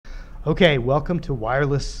Okay, welcome to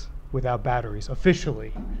Wireless Without Batteries,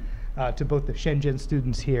 officially, to both the Shenzhen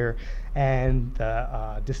students here and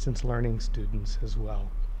the distance learning students as well.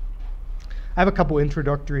 I have a couple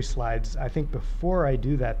introductory slides. I think before I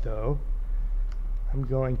do that, though, I'm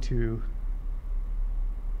going to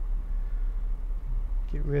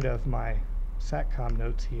get rid of my SATCOM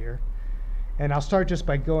notes here. And I'll start just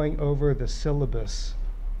by going over the syllabus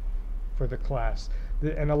for the class.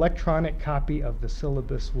 An electronic copy of the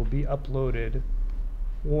syllabus will be uploaded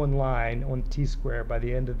online on T-Square by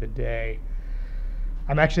the end of the day.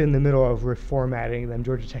 I'm actually in the middle of reformatting them.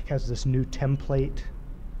 Georgia Tech has this new template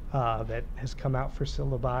that has come out for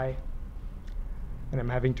syllabi, and I'm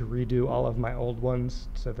having to redo all of my old ones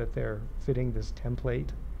so that they're fitting this template.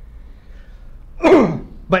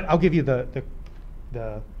 But I'll give you the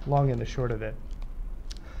long and the short of it.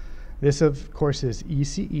 This, of course, is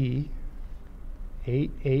ECE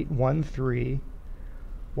 8813,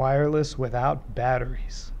 Wireless Without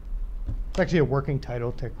Batteries. It's actually a working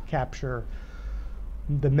title to capture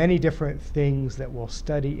the many different things that we'll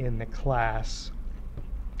study in the class.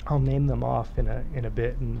 I'll name them off in a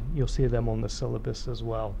bit, and you'll see them on the syllabus as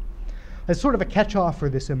well. It's sort of a catch-all for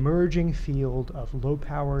this emerging field of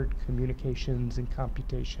low-powered communications and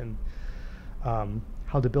computation.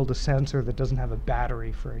 How to build a sensor that doesn't have a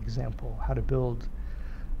battery, for example. How to build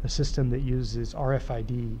a system that uses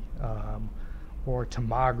RFID or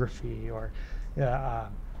tomography, or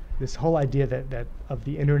this whole idea that of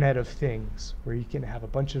the Internet of Things, where you can have a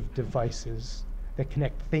bunch of devices that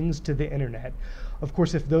connect things to the Internet. Of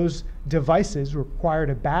course, if those devices required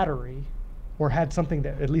a battery, or had something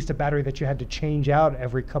that, at least a battery that you had to change out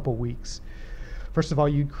every couple weeks, first of all,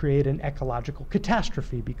 you'd create an ecological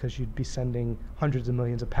catastrophe because you'd be sending hundreds of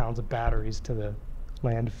millions of pounds of batteries to the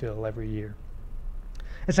landfill every year.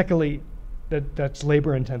 And secondly, that's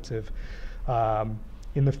labor intensive.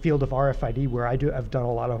 In the field of RFID, where I've done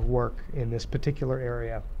a lot of work in this particular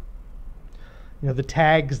area, you know, the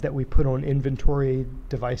tags that we put on inventory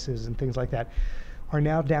devices and things like that are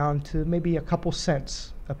now down to maybe a couple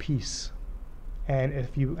cents a piece. And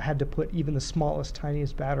if you had to put even the smallest,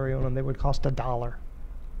 tiniest battery on them, they would cost $1.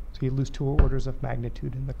 So you lose 2 orders of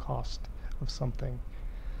magnitude in the cost of something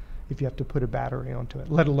if you have to put a battery onto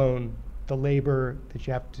it, let alone the labor that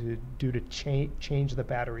you have to do to change the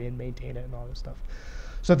battery and maintain it and all this stuff.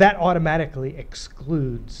 So that automatically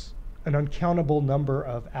excludes an uncountable number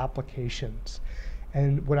of applications.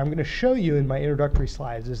 And what I'm going to show you in my introductory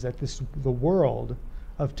slides is that the world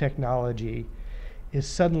of technology is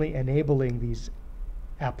suddenly enabling these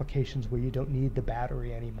applications where you don't need the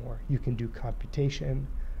battery anymore. You can do computation,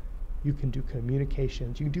 you can do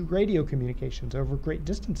communications, you can do radio communications over great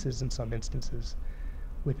distances in some instances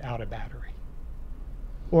without a battery,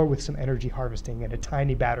 or with some energy harvesting and a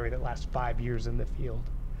tiny battery that lasts 5 years in the field.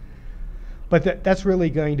 But that's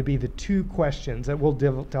really going to be the 2 questions that we'll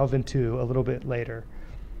delve into a little bit later.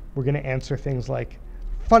 We're going to answer things like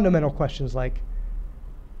fundamental questions like,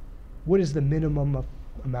 what is the minimum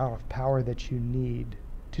amount of power that you need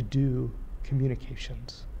to do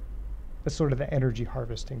communications? That's sort of the energy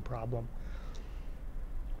harvesting problem.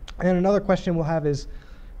 And another question we'll have is,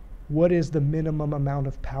 what is the minimum amount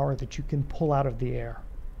of power that you can pull out of the air,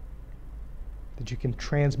 that you can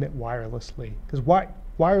transmit wirelessly? Because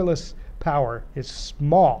wireless power is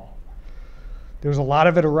small. There's a lot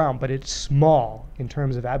of it around, but it's small in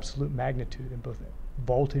terms of absolute magnitude in both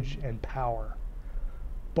voltage and power.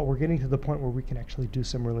 But we're getting to the point where we can actually do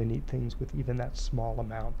some really neat things with even that small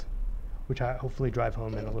amount, which I hopefully drive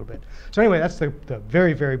home in a little bit. So anyway, that's the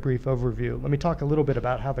very, very brief overview. Let me talk a little bit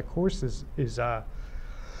about how the course is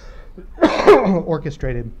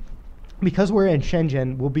orchestrated. Because we're in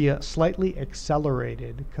Shenzhen, we'll be slightly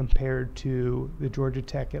accelerated compared to the Georgia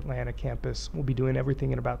Tech Atlanta campus. We'll be doing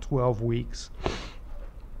everything in about 12 weeks,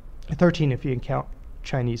 13 if you count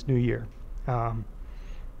Chinese New Year,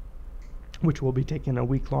 which we'll be taking a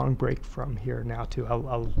week-long break from here now too.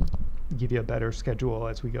 I'll give you a better schedule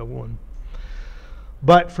as we go on.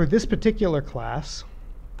 But for this particular class,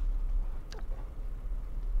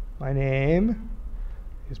 my name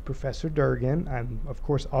is Professor Durgan. I'm, of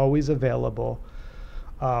course, always available.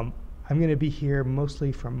 I'm going to be here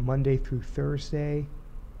mostly from Monday through Thursday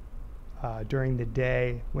during the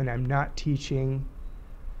day. When I'm not teaching,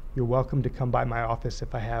 you're welcome to come by my office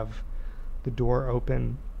if I have the door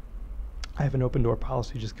open. I have an open door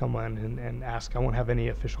policy. Just come on and ask. I won't have any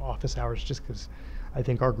official office hours just because I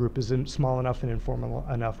think our group is small enough and informal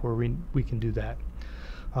enough where we can do that.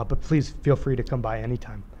 But please feel free to come by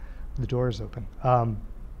anytime. The door is open.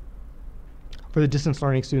 For the distance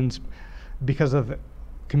learning students, because of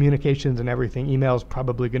communications and everything, email is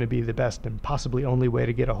probably going to be the best and possibly only way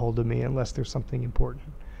to get a hold of me unless there's something important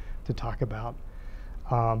to talk about.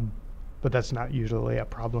 But that's not usually a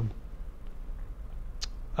problem.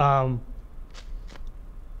 The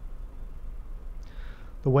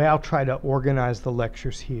way I'll try to organize the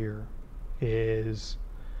lectures here is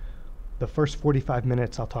the first 45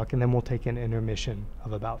 minutes I'll talk, and then we'll take an intermission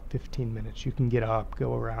of about 15 minutes. You can get up,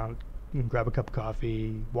 go around, and grab a cup of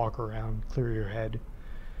coffee, walk around, clear your head.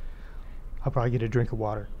 I'll probably get a drink of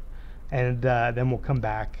water. And then we'll come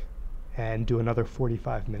back and do another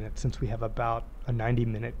 45 minutes since we have about a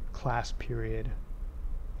 90-minute class period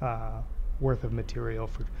worth of material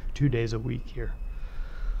for 2 days a week here.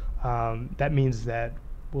 That means that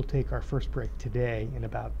we'll take our first break today in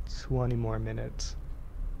about 20 more minutes.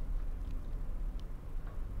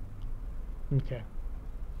 Okay.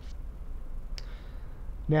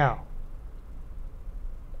 Now,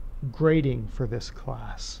 grading for this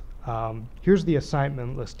class. Here's the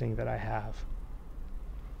assignment listing that I have.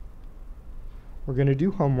 We're going to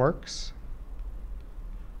do homeworks.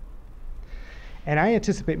 And I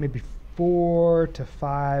anticipate maybe 4 to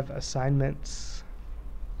 5 assignments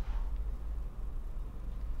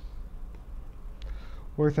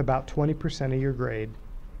worth about 20% of your grade.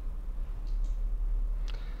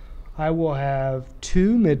 I will have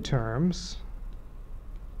 2 midterms,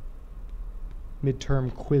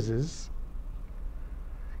 midterm quizzes,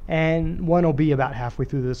 and one will be about halfway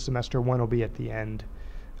through the semester, one will be at the end.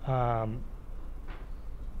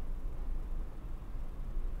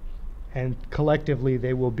 And collectively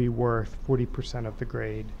they will be worth 40% of the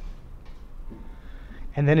grade.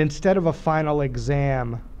 And then instead of a final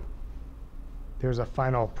exam, there's a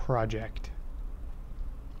final project.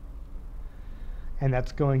 And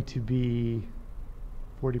that's going to be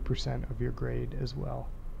 40% of your grade as well.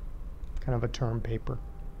 Kind of a term paper.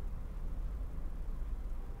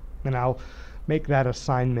 And I'll make that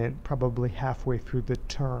assignment probably halfway through the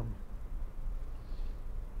term.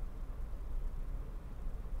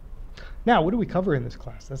 Now, what do we cover in this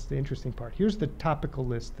class? That's the interesting part. Here's the topical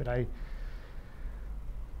list that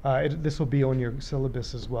this will be on your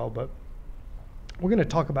syllabus as well, but we're going to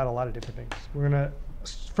talk about a lot of different things. We're going to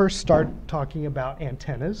first start talking about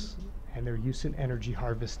antennas and their use in energy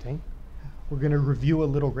harvesting. We're going to review a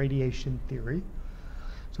little radiation theory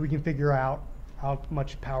so we can figure out how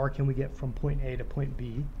much power can we get from point A to point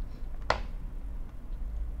B,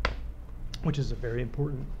 which is a very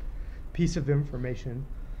important piece of information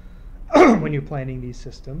when you're planning these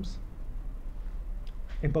systems,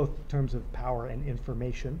 in both terms of power and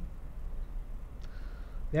information.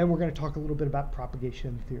 Then we're going to talk a little bit about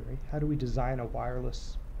propagation theory. How do we design a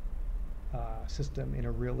wireless system in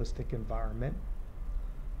a realistic environment?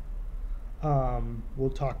 We'll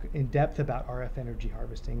talk in depth about RF energy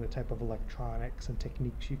harvesting, the type of electronics and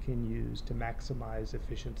techniques you can use to maximize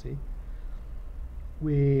efficiency.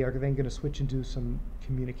 We are then going to switch and do some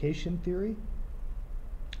communication theory.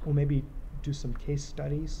 We'll maybe do some case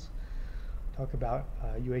studies, talk about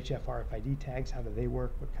UHF RFID tags. How do they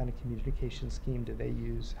work? What kind of communication scheme do they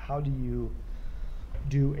use? How do you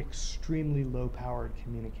do extremely low-powered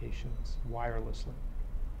communications wirelessly?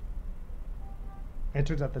 And it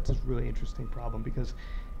turns out that's a really interesting problem, because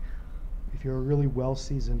if you're a really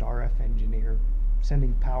well-seasoned RF engineer,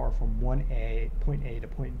 sending power from point A to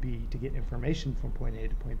point B to get information from point A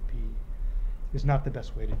to point B is not the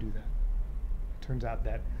best way to do that. It turns out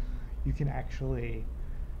that you can actually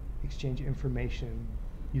exchange information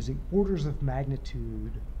using orders of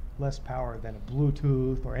magnitude less power than a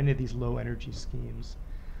Bluetooth or any of these low energy schemes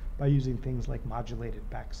by using things like modulated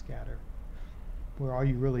backscatter, where all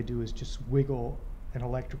you really do is just wiggle an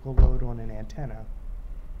electrical load on an antenna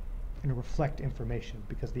and reflect information,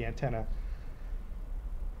 because the antenna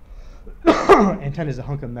is a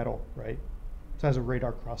hunk of metal, right? So it has a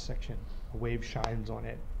radar cross section. A wave shines on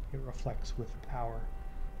it. It reflects with power,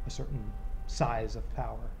 a certain size of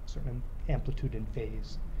power, a certain amplitude and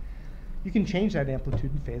phase. You can change that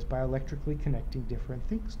amplitude and phase by electrically connecting different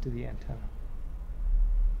things to the antenna.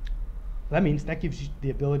 That means that gives you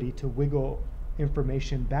the ability to wiggle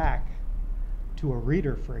information back to a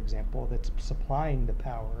reader, for example, that's supplying the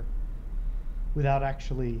power without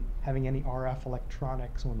actually having any RF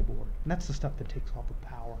electronics on the board. And that's the stuff that takes all the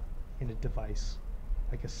power in a device,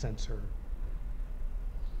 like a sensor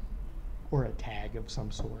or a tag of some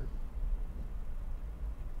sort.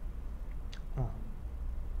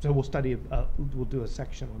 So we'll study, we'll do a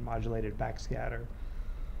section on modulated backscatter,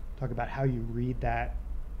 talk about how you read that,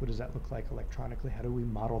 what does that look like electronically, how do we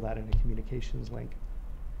model that in a communications link.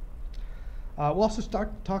 We'll also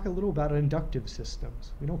talk a little about inductive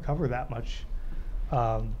systems. We don't cover that much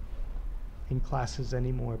in classes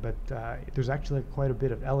anymore, but there's actually quite a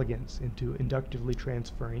bit of elegance into inductively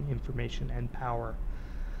transferring information and power.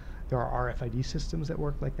 There are RFID systems that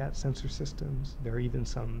work like that, sensor systems. There are even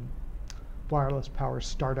some wireless power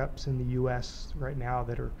startups in the US right now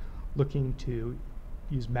that are looking to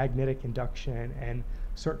use magnetic induction and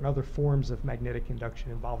certain other forms of magnetic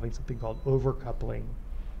induction involving something called overcoupling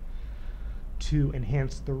to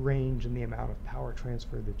enhance the range and the amount of power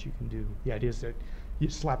transfer that you can do. The idea is that you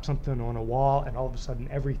slap something on a wall and all of a sudden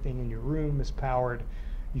everything in your room is powered.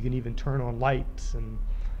 You can even turn on lights and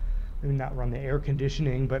maybe not run the air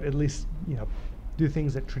conditioning, but at least, you know, do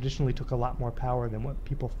things that traditionally took a lot more power than what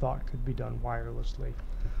people thought could be done wirelessly.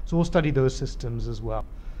 So we'll study those systems as well.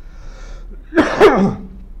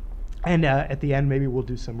 And at the end, maybe we'll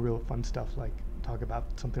do some real fun stuff, like talk about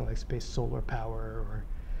something like space solar power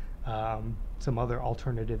or some other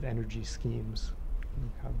alternative energy schemes,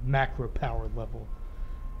 macro power level.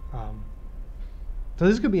 So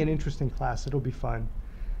this could be an interesting class. It'll be fun,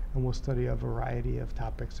 and we'll study a variety of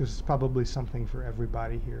topics. There's probably something for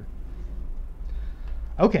everybody here.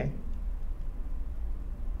 Okay.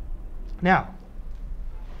 Now,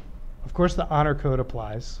 of course, the honor code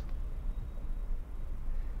applies.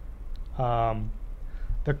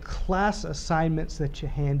 The class assignments that you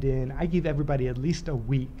hand in, I give everybody at least a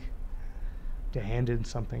week to hand in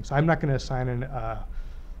something. So I'm not going to assign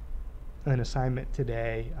an assignment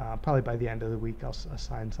today. Probably by the end of the week I'll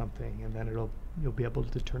assign something, and then you'll be able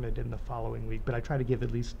to turn it in the following week. But I try to give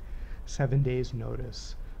at least 7 days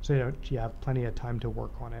notice, so you have plenty of time to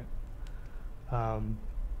work on it.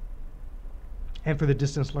 And for the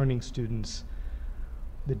distance learning students,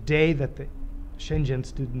 the day that the Shenzhen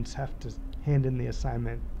students have to hand in the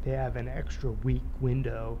assignment, they have an extra week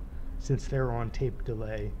window since they're on tape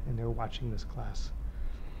delay and they're watching this class.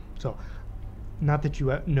 So, not that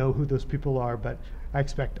you know who those people are, but I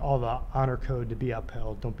expect all the honor code to be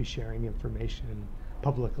upheld. Don't be sharing information,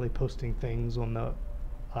 publicly posting things on the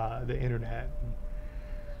internet,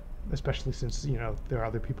 especially since, you know, there are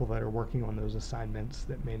other people that are working on those assignments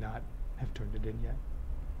that may not have turned it in yet.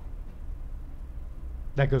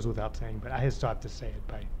 That goes without saying, but I still have to say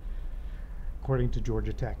it according to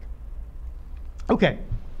Georgia Tech. Okay.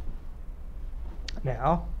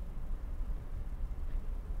 Now,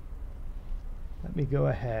 let me go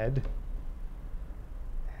ahead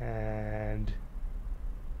and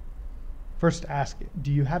first ask,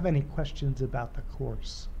 do you have any questions about the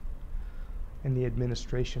course and the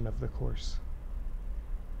administration of the course?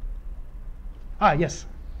 Yes.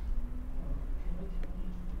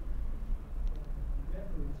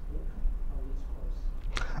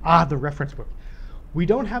 The reference book. We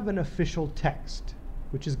don't have an official text,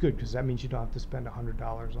 which is good because that means you don't have to spend $100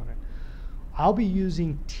 on it. I'll be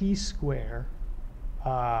using T-Square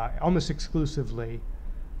almost exclusively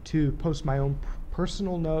to post my own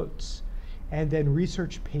personal notes and then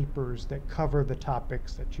research papers that cover the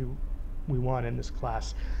topics that we want in this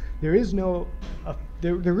class. There is no,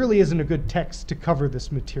 there really isn't a good text to cover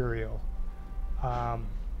this material.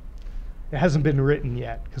 It hasn't been written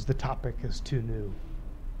yet because the topic is too new.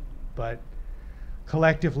 But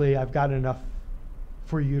collectively, I've got enough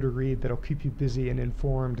for you to read that'll keep you busy and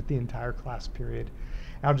informed the entire class period.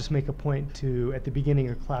 I'll just make a point to, at the beginning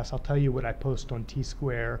of class, I'll tell you what I post on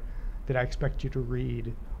T-Square that I expect you to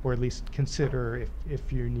read, or at least consider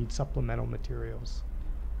if you need supplemental materials.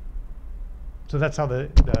 So that's how the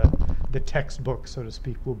textbook, so to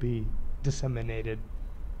speak, will be disseminated.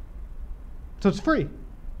 So it's free,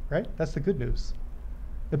 right? That's the good news.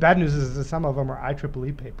 The bad news is that some of them are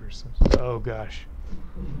IEEE papers. Oh gosh,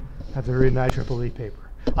 I have to read an IEEE paper.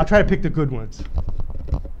 I'll try to pick the good ones.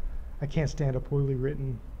 I can't stand a poorly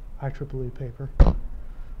written IEEE paper.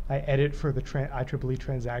 I edit for the IEEE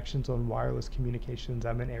transactions on wireless communications.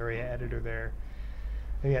 I'm an area editor there.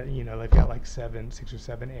 They got, you know, they've got like 6 or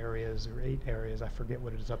 7 areas or 8 areas. I forget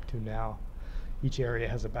what it is up to now. Each area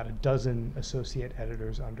has about a dozen associate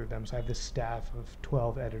editors under them. So I have this staff of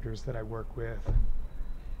 12 editors that I work with.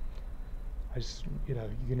 I just, you know,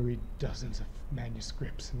 you can read dozens of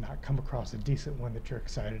manuscripts and not come across a decent one that you're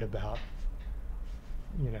excited about,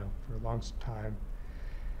 you know, for a long time.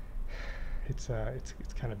 It's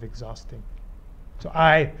kind of exhausting. So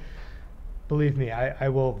believe me, I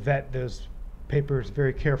will vet those papers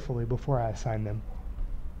very carefully before I assign them.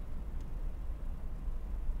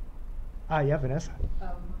 You have Vanessa.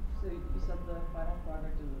 So you said the final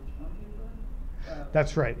project is a term paper?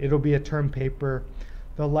 That's right. It'll be a term paper.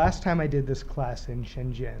 The last time I did this class in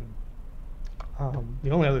Shenzhen,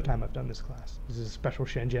 the only other time I've done this class, this is a special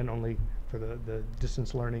Shenzhen only for the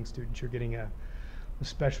distance learning students. You're getting a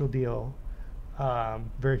special deal.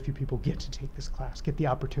 Very few people get to take this class, get the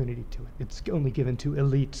opportunity to it. It's only given to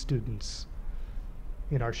elite students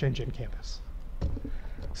in our Shenzhen campus.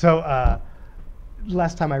 So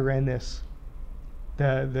last time I ran this,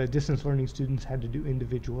 the distance learning students had to do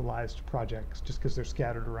individualized projects just because they're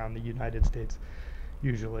scattered around the United States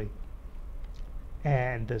usually.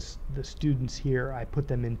 And the students here, I put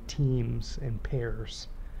them in teams and pairs,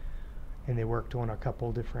 and they worked on a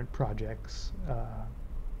couple different projects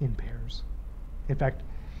in pairs. In fact,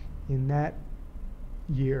 in that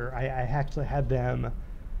year, I actually had them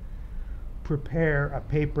prepare a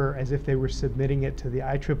paper as if they were submitting it to the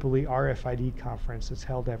IEEE RFID conference that's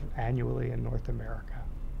held annually in North America.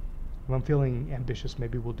 If I'm feeling ambitious,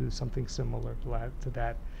 maybe we'll do something similar to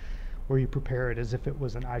that, where you prepare it as if it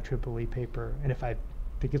was an IEEE paper. And if I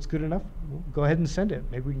think it's good enough, we'll go ahead and send it.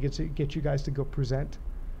 Maybe we can get you guys to go present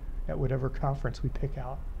at whatever conference we pick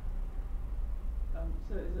out.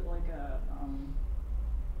 So is it like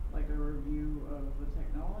a review of the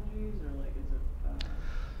technologies, or like is it?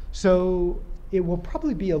 So it will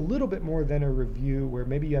probably be a little bit more than a review, where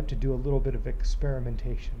maybe you have to do a little bit of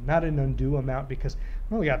experimentation, not an undue amount, because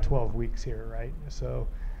we only got 12 weeks here, right? So,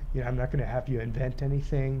 you know, I'm not going to have you invent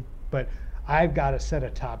anything, but I've got a set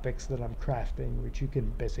of topics that I'm crafting, which you can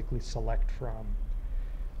basically select from,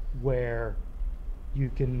 where you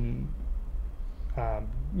can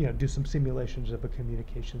you know, do some simulations of a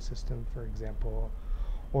communication system, for example,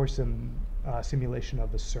 or some simulation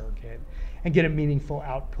of a circuit, and get a meaningful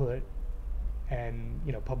output, and,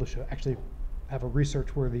 you know, publish actually have a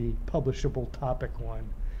research-worthy, publishable topic one,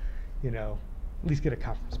 you know, at least get a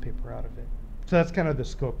conference paper out of it. So that's kind of the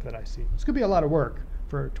scope that I see. It's going to be a lot of work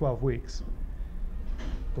for 12 weeks,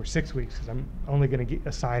 or 6 weeks, because I'm only going to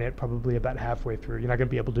assign it probably about halfway through. You're not going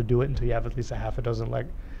to be able to do it until you have at least a half a dozen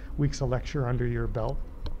weeks of lecture under your belt.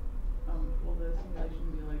 Will the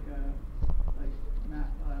simulation be like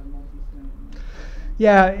MATLAB multi-sim?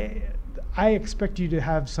 Yeah, I expect you to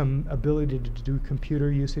have some ability to do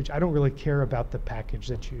computer usage. I don't really care about the package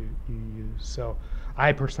that you use. So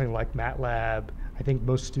I personally like MATLAB. I think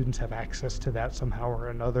most students have access to that somehow or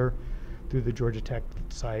another through the Georgia Tech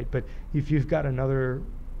site. But if you've got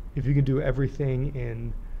if you can do everything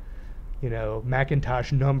in, you know,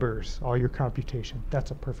 Macintosh numbers, all your computation,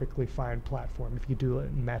 that's a perfectly fine platform. If you do it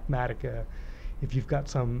in Mathematica, if you've got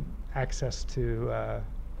some access to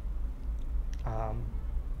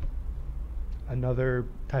another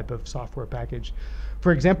type of software package.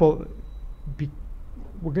 For example,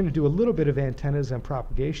 we're going to do a little bit of antennas and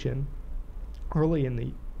propagation early in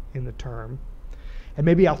the term, and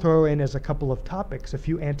maybe I'll throw in as a couple of topics a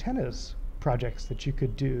few antennas projects that you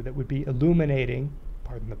could do that would be illuminating,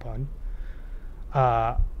 pardon the pun,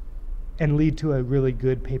 and lead to a really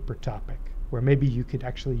good paper topic, where maybe you could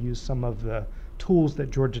actually use some of the tools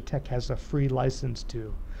that Georgia Tech has a free license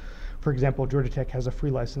to. For example, Georgia Tech has a free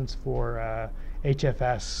license for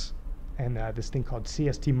HFS and this thing called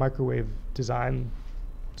CST Microwave Design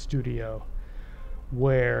Studio,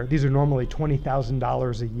 where these are normally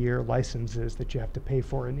 $20,000 a year licenses that you have to pay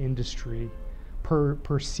for in industry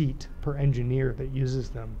per seat, per engineer that uses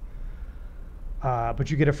them. But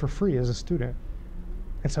you get it for free as a student.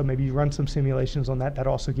 And so maybe you run some simulations on that. That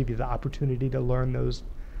also give you the opportunity to learn those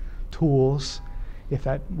tools, if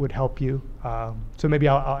that would help you. So maybe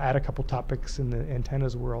I'll add a couple topics in the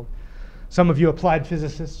antennas world. Some of you applied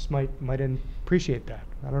physicists might appreciate that.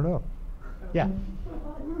 I don't know. Yeah. I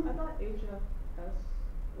thought HFS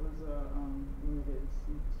was a limited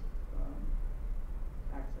seat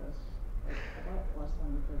access. I thought last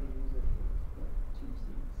time we tried to use it with 2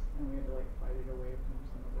 seats, and we had to fight it away from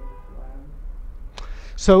some of the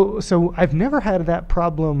lab. So I've never had that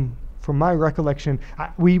problem. From my recollection,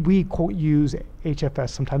 we use HFS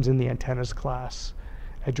sometimes in the antennas class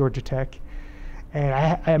at Georgia Tech, and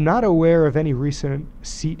I am not aware of any recent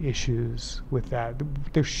seat issues with that.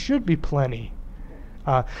 There should be plenty.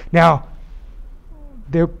 Now,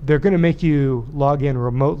 they're going to make you log in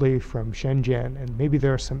remotely from Shenzhen, and maybe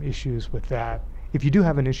there are some issues with that. If you do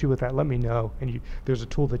have an issue with that, let me know, and there's a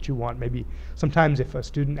tool that you want. Maybe sometimes if a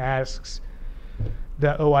student asks,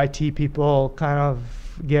 the OIT people kind of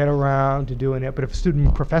get around to doing it, but if a student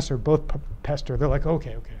and professor both pester, they're like,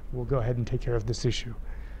 okay, we'll go ahead and take care of this issue.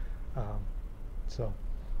 So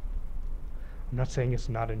I'm not saying it's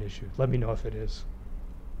not an issue. Let me know if it is.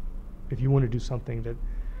 If you want to do something that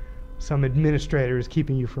some administrator is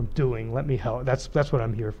keeping you from doing, let me help. That's what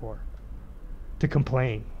I'm here for, to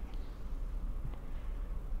complain.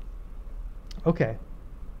 Okay.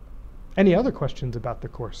 Any other questions about the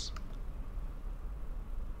course?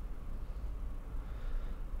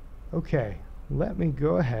 Okay, let me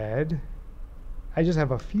go ahead I just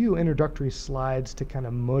have a few introductory slides to kind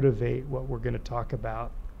of motivate what we're going to talk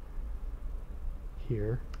about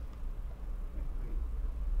here.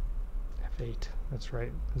 F8, that's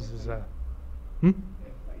right. This is a,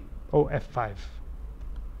 Oh, F5.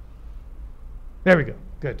 There we go,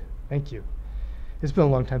 good, thank you. It's been a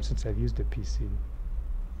long time since I've used a PC.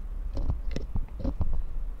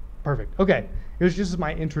 Perfect, okay. It was just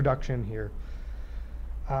my introduction here.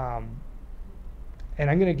 And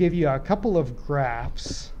I'm going to give you a couple of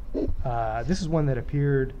graphs. This is one that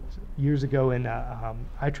appeared years ago in a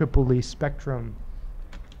IEEE Spectrum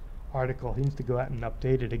article. He needs to go out and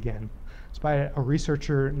update it again. It's by a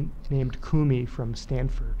researcher named Koomey from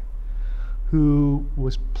Stanford, who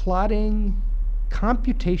was plotting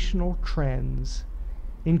computational trends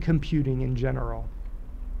in computing in general.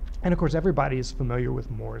 And of course, everybody is familiar with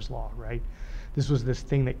Moore's law, right? This was this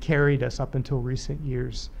thing that carried us up until recent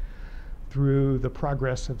years through the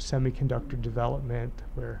progress of semiconductor development,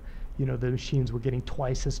 where the machines were getting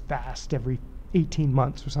twice as fast every 18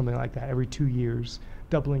 months or something like that, every 2 years,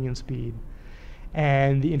 doubling in speed.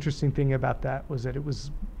 And the interesting thing about that was that it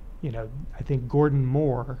was, I think Gordon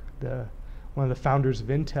Moore, one of the founders of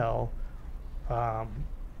Intel,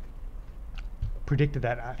 predicted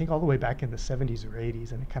that, I think all the way back in the 70s or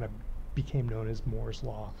 80s, and it kind of became known as Moore's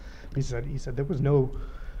law. He said there was no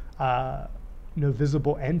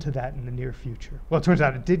visible end to that in the near future. Well, it turns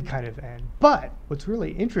out it did kind of end. But what's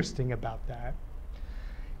really interesting about that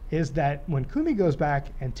is that when Koomey goes back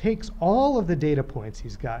and takes all of the data points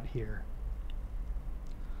he's got here,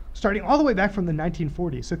 starting all the way back from the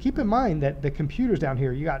 1940s. So keep in mind that the computers down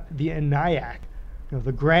here, you got the ENIAC,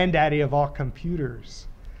 the granddaddy of all computers.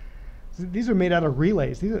 So these are made out of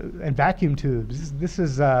relays and vacuum tubes.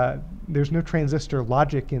 There's no transistor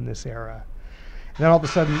logic in this era. And then all of a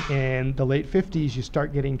sudden, in the late 50s, you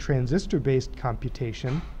start getting transistor-based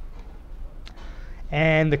computation.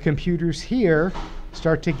 And the computers here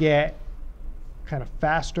start to get kind of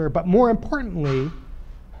faster, but more importantly,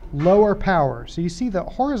 lower power. So you see the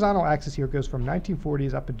horizontal axis here goes from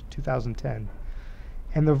 1940s up into 2010.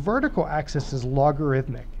 And the vertical axis is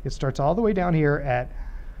logarithmic. It starts all the way down here at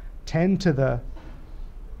 10 to the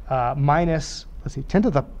 10 to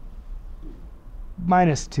the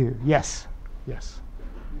minus 2. Yes. Yes.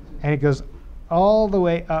 And it goes all the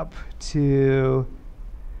way up to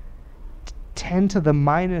 10 to the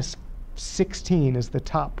minus 16 is the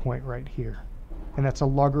top point right here. And that's a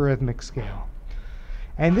logarithmic scale.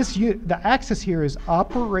 And the axis here is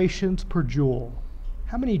operations per joule.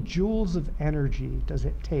 How many joules of energy does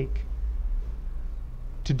it take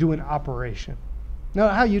to do an operation? Now,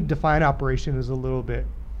 how you define operation is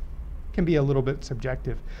can be a little bit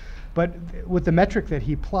subjective. But with the metric that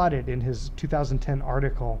he plotted in his 2010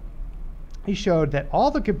 article, he showed that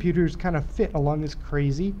all the computers kind of fit along this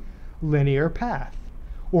crazy linear path,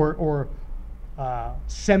 or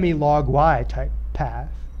semi-log y type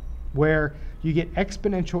path, where you get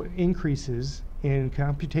exponential increases in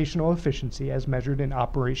computational efficiency as measured in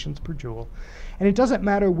operations per joule. And it doesn't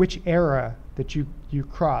matter which era that you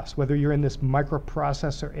cross, whether you're in this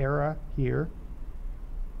microprocessor era here,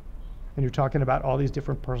 and you're talking about all these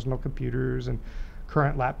different personal computers and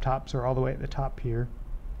current laptops are all the way at the top here,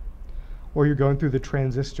 or you're going through the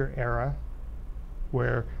transistor era,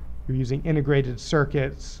 where you're using integrated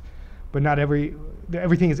circuits, but not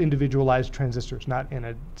everything is individualized transistors, not in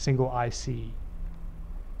a single IC.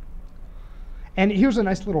 And here's a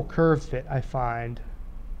nice little curve fit I find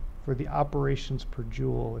for the operations per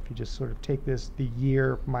joule. If you just sort of take the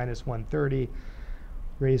year minus 130,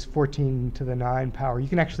 raise 14 to the 9 power, you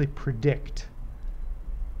can actually predict.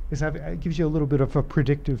 It gives you a little bit of a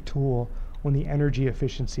predictive tool on the energy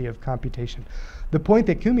efficiency of computation. The point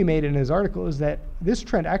that Koomey made in his article is that this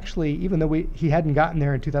trend actually, even though he hadn't gotten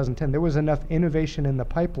there in 2010, there was enough innovation in the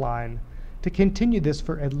pipeline to continue this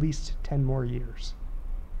for at least 10 more years,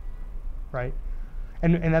 right?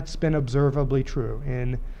 And that's been observably true.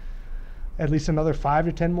 In at least another 5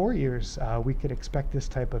 to 10 more years, we could expect this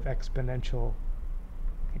type of exponential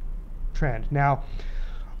trend. Now,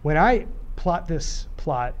 when I plot this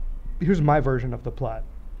plot, here's my version of the plot,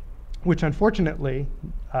 which unfortunately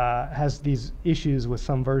has these issues with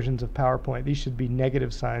some versions of PowerPoint. These should be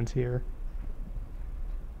negative signs here.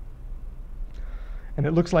 And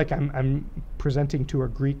it looks like I'm presenting to a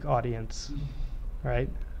Greek audience, right?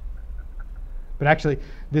 But actually,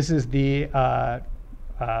 this is the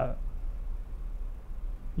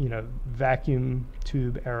vacuum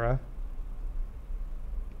tube era.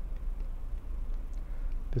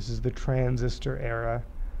 This is the transistor era.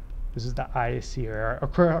 This is the IC era.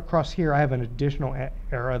 Across here, I have an additional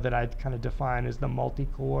era that I'd kind of define as the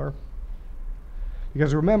multi-core.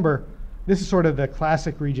 Because remember, This is sort of the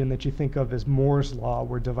classic region that you think of as Moore's law,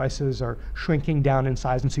 where devices are shrinking down in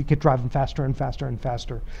size, and so you can drive them faster and faster and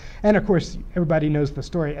faster. And of course, everybody knows the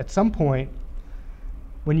story. At some point,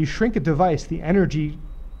 when you shrink a device, the energy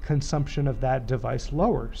consumption of that device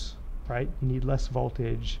lowers, right? You need less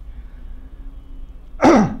voltage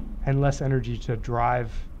and less energy to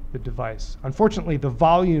drive the device. Unfortunately, the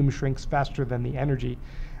volume shrinks faster than the energy,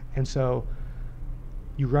 and so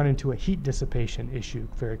you run into a heat dissipation issue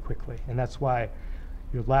very quickly. And that's why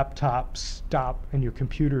your laptops stop and your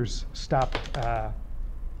computers stop,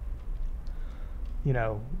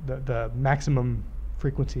 the maximum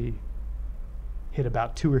frequency hit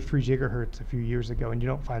about 2 or 3 gigahertz a few years ago, and you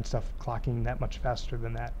don't find stuff clocking that much faster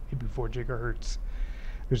than that, maybe 4 gigahertz.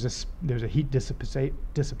 There's a heat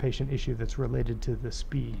dissipation issue that's related to the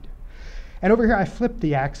speed. And over here, I flipped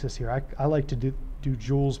the axis here. I like to do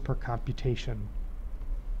joules per computation.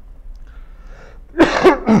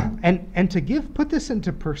 and to put this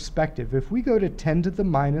into perspective, if we go to 10 to the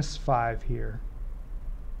minus 5 here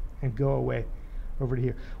and go away over to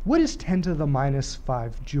here, what is 10 to the minus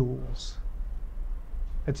 5 joules?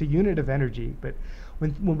 It's a unit of energy, but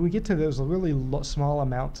when we get to those really small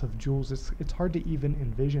amounts of joules, it's hard to even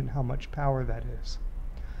envision how much power that is.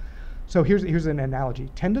 So here's an analogy.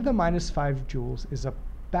 10 to the minus 5 joules is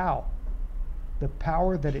about the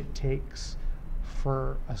power that it takes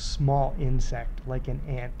for a small insect, like an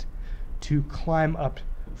ant, to climb up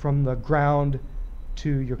from the ground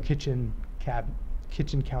to your kitchen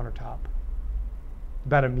countertop.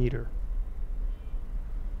 About a meter.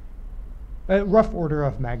 A rough order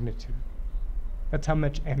of magnitude. That's how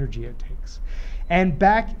much energy it takes. And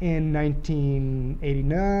back in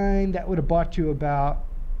 1989, that would have bought you about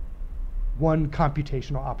 1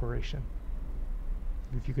 computational operation.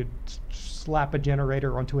 If you could slap a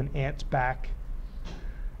generator onto an ant's back,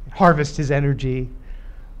 harvest his energy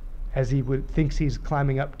as he thinks he's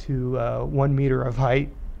climbing up to 1 meter of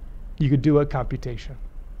height, you could do a computation.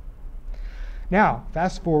 Now,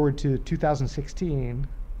 fast forward to 2016,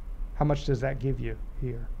 how much does that give you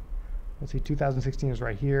here? Let's see, 2016 is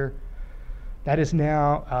right here. That is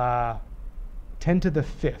now 10 to the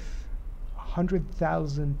 5th,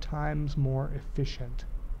 100,000 times more efficient.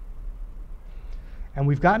 And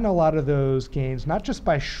we've gotten a lot of those gains, not just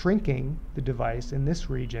by shrinking the device in this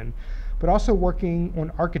region, but also working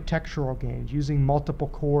on architectural gains, using multiple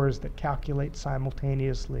cores that calculate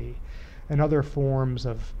simultaneously, and other forms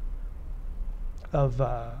of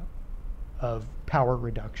power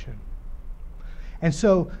reduction. And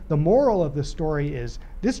so the moral of the story is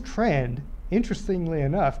this trend, interestingly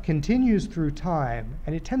enough, continues through time,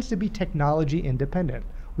 and it tends to be technology independent.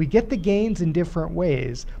 We get the gains in different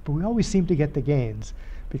ways, but we always seem to get the gains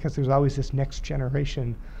because there's always this next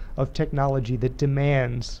generation of technology that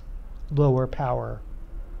demands lower power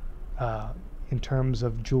in terms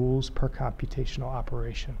of joules per computational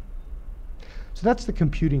operation. So that's the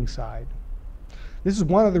computing side. This is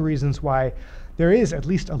one of the reasons why there is at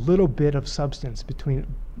least a little bit of substance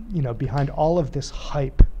behind all of this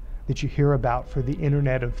hype that you hear about for the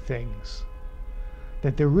Internet of Things.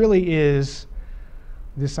 That there really is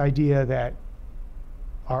this idea that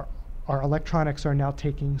our electronics are now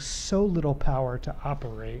taking so little power to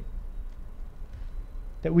operate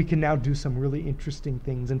that we can now do some really interesting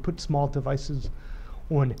things and put small devices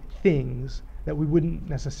on things that we wouldn't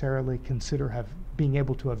necessarily consider being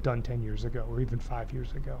able to have done 10 years ago or even 5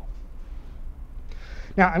 years ago.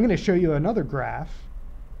 Now, I'm going to show you another graph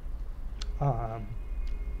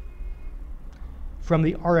from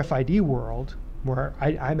the RFID world, where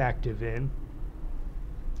I'm active in.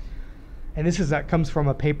 And that comes from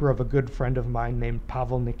a paper of a good friend of mine named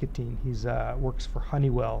Pavel Nikitin. He's works for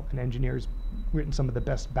Honeywell, an engineer who's written some of the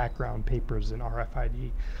best background papers in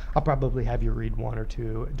RFID. I'll probably have you read 1 or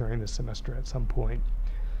 2 during the semester at some point.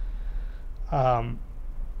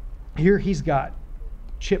 Here he's got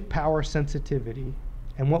chip power sensitivity.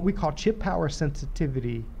 And what we call chip power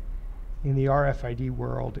sensitivity in the RFID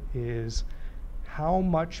world is how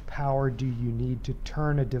much power do you need to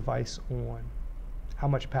turn a device on? How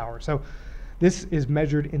much power? So this is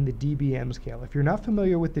measured in the dBm scale. If you're not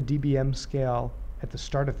familiar with the dBm scale at the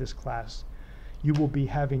start of this class, you will be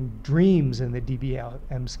having dreams in the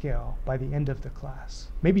dBm scale by the end of the class.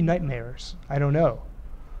 Maybe nightmares, I don't know.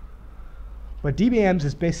 But dBms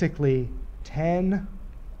is basically 10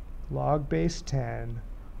 log base 10,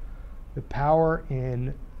 the power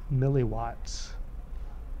in milliwatts.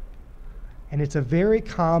 And it's a very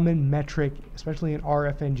common metric, especially in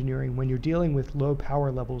RF engineering, when you're dealing with low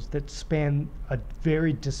power levels that span a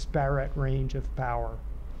very disparate range of power.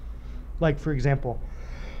 Like, for example,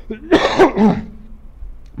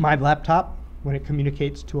 my laptop when it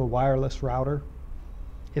communicates to a wireless router,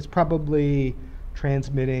 it's probably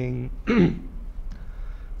transmitting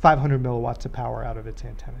 500 milliwatts of power out of its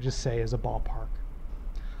antenna, just say as a ballpark.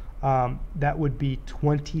 That would be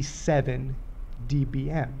 27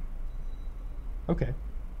 dBm. Okay,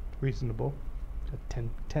 reasonable.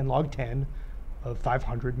 10 log 10 of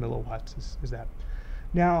 500 milliwatts is that.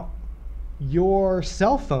 Now, your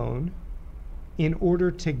cell phone, in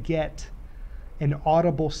order to get an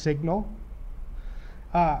audible signal,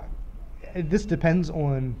 this depends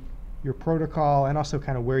on your protocol and also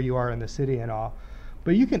kind of where you are in the city and all,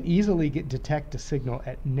 but you can easily detect a signal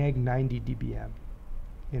at neg 90 dBm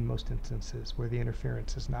in most instances where the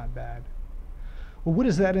interference is not bad. Well, what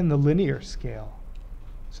is that in the linear scale?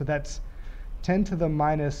 So that's 10 to the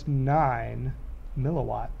minus 9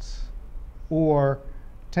 milliwatts, or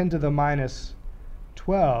 10 to the minus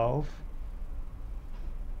 12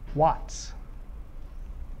 watts.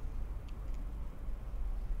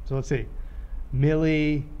 So let's see,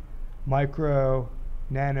 milli, micro,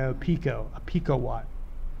 nano, pico, a picowatt.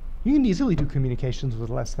 You can easily do communications with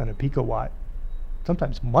less than a picowatt,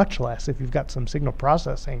 sometimes much less if you've got some signal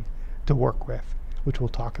processing to work with, which we'll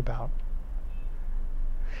talk about.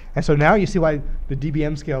 And so now you see why the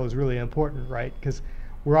dBm scale is really important, right? Because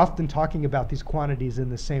we're often talking about these quantities in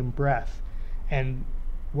the same breath. And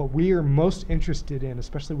what we are most interested in,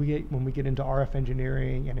 especially when we get into RF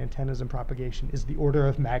engineering and antennas and propagation, is the order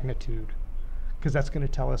of magnitude, because that's going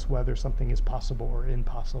to tell us whether something is possible or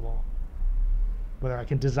impossible, whether I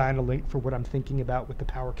can design a link for what I'm thinking about with the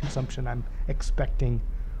power consumption I'm expecting,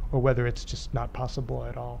 or whether it's just not possible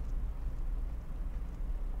at all.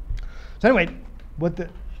 So anyway,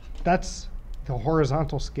 that's the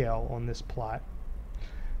horizontal scale on this plot.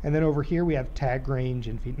 And then over here we have tag range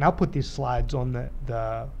in feet. And I'll put these slides on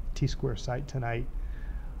the T-Square site tonight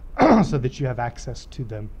so that you have access to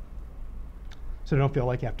them. So don't feel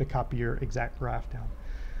like you have to copy your exact graph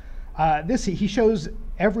down. He shows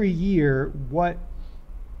every year what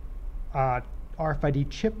RFID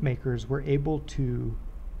chip makers were able to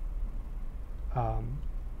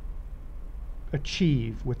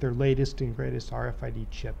achieve with their latest and greatest RFID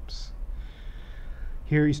chips.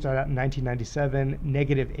 Here you start out in 1997,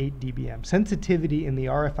 negative 8 dBm. Sensitivity in the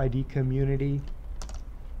RFID community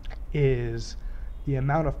is the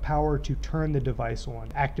amount of power to turn the device on,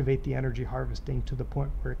 activate the energy harvesting to the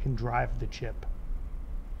point where it can drive the chip.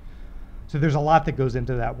 So there's a lot that goes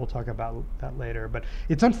into that. We'll talk about that later. But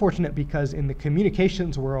it's unfortunate because in the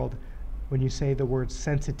communications world, when you say the word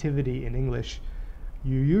sensitivity in English,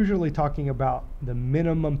 you're usually talking about the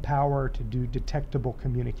minimum power to do detectable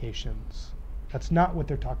communications. That's not what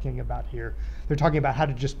they're talking about here. They're talking about how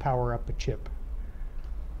to just power up a chip.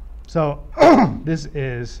 So this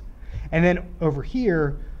is, and then over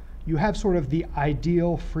here, you have sort of the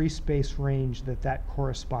ideal free space range that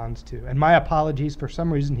corresponds to. And my apologies, for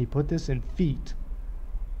some reason he put this in feet.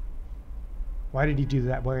 Why did he do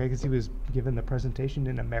that? Well, I guess he was given the presentation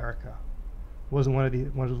in America. It wasn't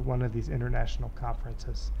one of these international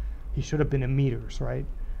conferences. He should have been in meters, right?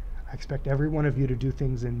 I expect every one of you to do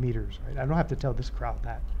things in meters, right? I don't have to tell this crowd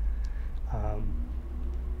that.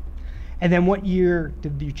 And then what year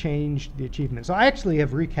did you change the achievement? So I actually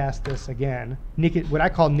have recast this again, what I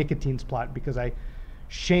call Nicotine's plot, because I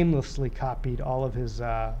shamelessly copied all of his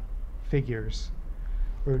figures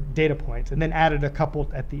or data points and then added a couple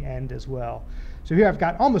at the end as well. So here I've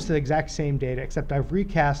got almost the exact same data, except I've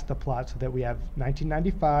recast the plot so that we have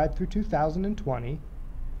 1995 through 2020.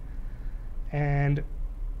 And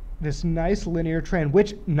this nice linear trend,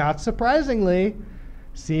 which, not surprisingly,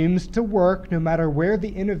 seems to work no matter where the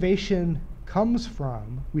innovation comes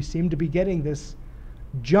from. We seem to be getting this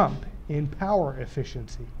jump in power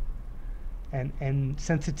efficiency and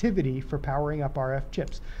sensitivity for powering up RF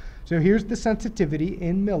chips. So here's the sensitivity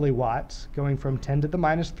in milliwatts, going from 10 to the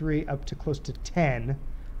minus 3 up to close to 10.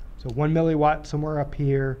 So 1 milliwatt somewhere up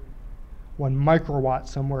here, 1 microwatt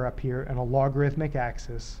somewhere up here, and a logarithmic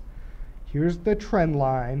axis. Here's the trend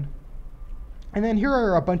line. And then here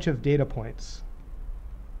are a bunch of data points.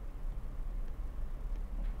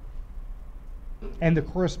 And the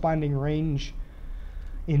corresponding range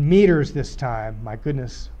in meters this time. My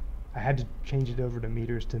goodness, I had to change it over to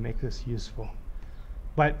meters to make this useful.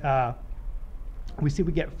 But we see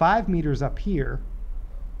we get 5 meters up here,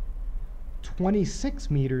 26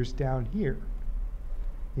 meters down here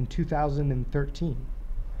in 2013.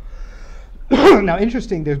 Now,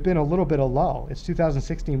 interesting, there's been a little bit of lull. It's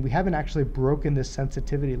 2016. We haven't actually broken this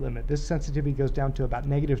sensitivity limit. This sensitivity goes down to about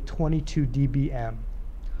negative 22 dBm.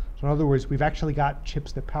 So in other words, we've actually got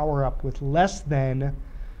chips that power up with less than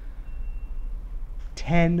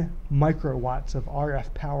 10 microwatts of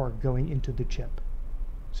RF power going into the chip.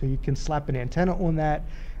 So you can slap an antenna on that,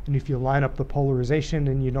 and if you line up the polarization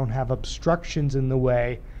and you don't have obstructions in the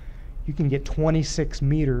way, you can get 26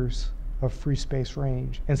 meters of free space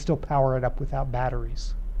range and still power it up without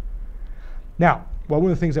batteries. Now, one of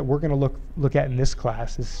the things that we're going to look at in this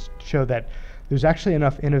class is show that there's actually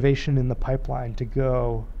enough innovation in the pipeline to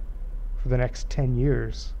go for the next 10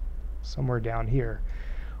 years, somewhere down here,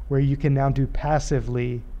 where you can now do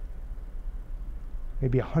passively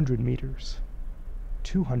maybe 100 meters,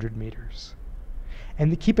 200 meters.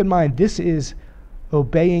 And keep in mind, this is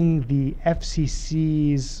obeying the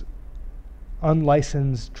FCC's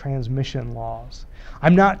unlicensed transmission laws.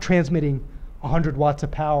 I'm not transmitting 100 watts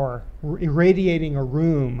of power, irradiating a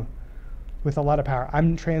room with a lot of power.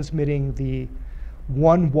 I'm transmitting the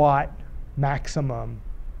 1 watt maximum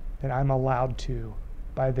that I'm allowed to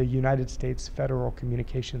by the United States Federal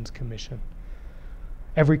Communications Commission.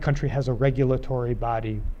 Every country has a regulatory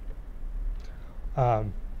body. I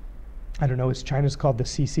don't know, China's called the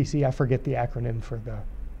CCC. I forget the acronym for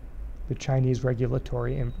the Chinese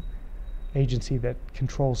regulatory agency that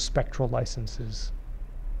controls spectral licenses.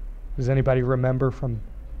 Does anybody remember from?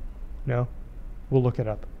 No? We'll look it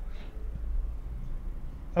up.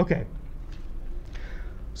 Okay.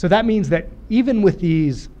 So that means that even with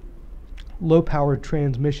these low-powered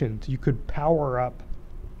transmissions, you could power up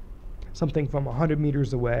something from 100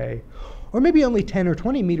 meters away, or maybe only 10 or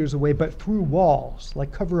 20 meters away, but through walls,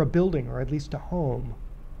 like cover a building or at least a home,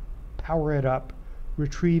 power it up,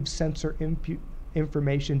 retrieve sensor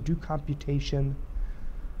information, do computation.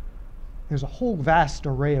 There's a whole vast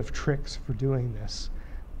array of tricks for doing this,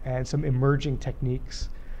 and some emerging techniques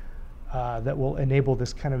that will enable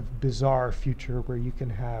this kind of bizarre future where you can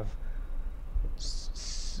have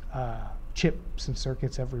chips and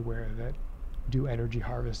circuits everywhere that do energy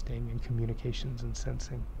harvesting and communications and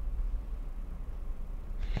sensing.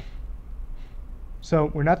 So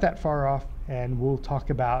we're not that far off, and we'll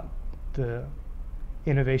talk about the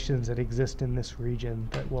innovations that exist in this region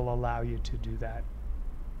that will allow you to do that.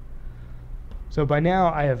 So by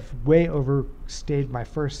now I have way overstayed my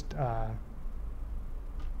first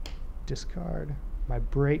discard, my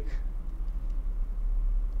break.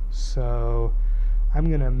 So I'm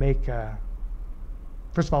going to make a,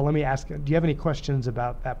 first of all, let me ask, do you have any questions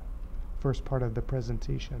about that first part of the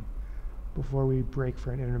presentation before we break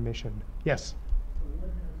for an intermission? Yes?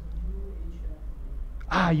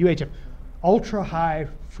 UHF, ultra high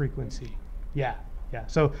frequency. Yeah.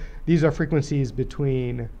 So these are frequencies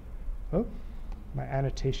between, oh, my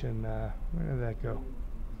annotation, where did that go?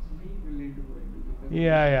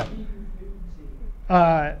 Yeah.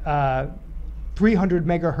 300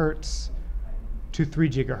 megahertz to 3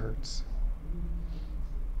 gigahertz.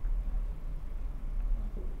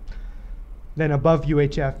 Then above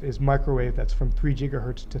UHF is microwave, that's from 3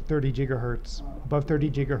 gigahertz to 30 gigahertz. Above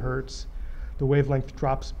 30 gigahertz, the wavelength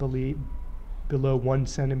drops below 1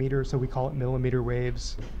 centimeter, so we call it millimeter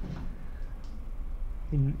waves.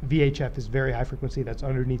 In VHF is very high frequency, that's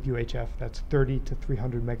underneath UHF, that's 30 to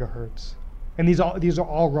 300 megahertz. And these are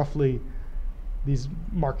all roughly these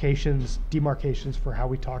demarcations for how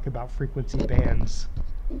we talk about frequency bands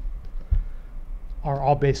are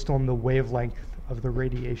all based on the wavelength of the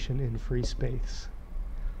radiation in free space.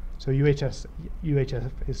 So UHF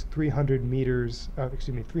is 300 megahertz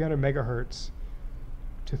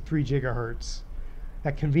to 3 gigahertz.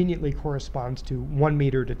 That conveniently corresponds to 1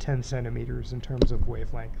 meter to 10 centimeters in terms of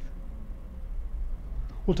wavelength.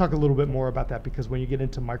 We'll talk a little bit more about that because when you get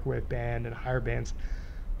into microwave band and higher bands,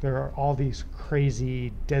 there are all these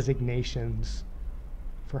crazy designations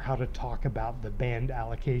for how to talk about the band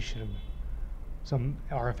allocation. Some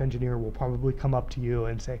RF engineer will probably come up to you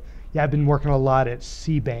and say, yeah, I've been working a lot at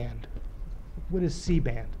C-band. What is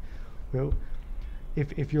C-band? Well,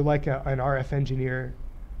 if you're like an RF engineer,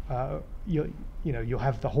 you'll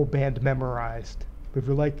have the whole band memorized. But if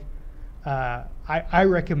you're like, I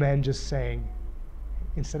recommend just saying,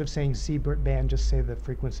 instead of saying C-band, just say the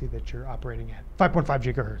frequency that you're operating at. 5.5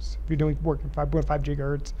 gigahertz. If you're doing work at 5.5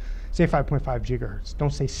 gigahertz, say 5.5 gigahertz.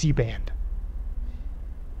 Don't say C-band,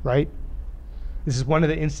 right? This is one of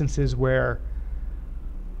the instances where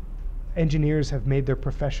engineers have made their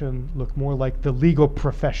profession look more like the legal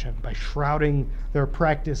profession by shrouding their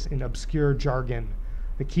practice in obscure jargon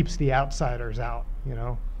that keeps the outsiders out, you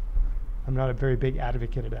know? I'm not a very big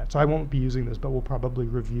advocate of that, so I won't be using this, but we'll probably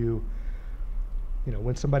review, you know,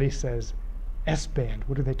 when somebody says S-band,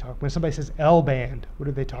 what are they talking? When somebody says L-band, what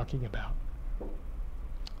are they talking about?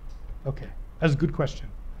 Okay, that's a good question.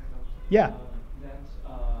 Yeah.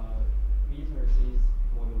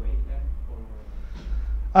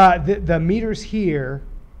 The meters here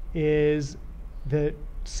is the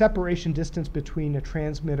separation distance between a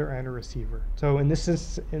transmitter and a receiver. So in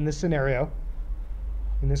this scenario,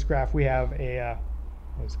 in this graph, we have a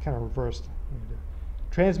it's kind of reversed.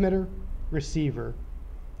 Transmitter, receiver.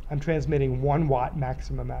 I'm transmitting 1 watt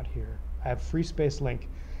maximum out here. I have free space link.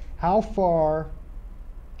 How far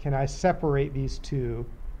can I separate these two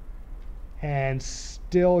and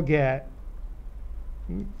still get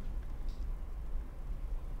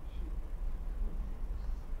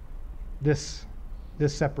this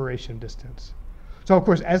separation distance? So of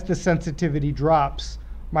course, as the sensitivity drops,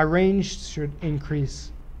 my range should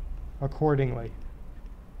increase accordingly.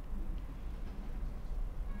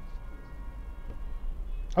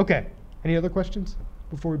 Okay, any other questions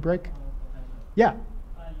before we break? Yeah.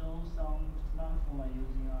 I know some smartphones are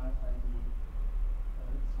using RFID.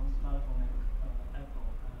 Some smartphones like Apple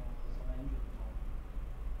and some Android phone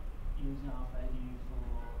using RFID for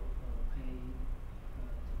pay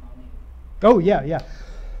the money. Oh yeah, yeah.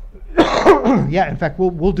 Yeah, in fact,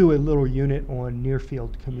 we'll do a little unit on near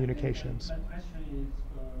field communications. My question is,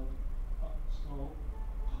 so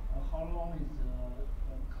how long is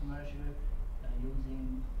the commercial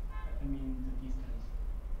using? I mean, the distance.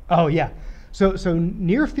 Oh yeah. So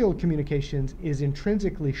near field communications is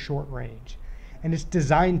intrinsically short range, and it's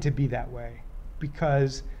designed to be that way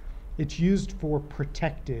because it's used for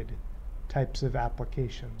protected types of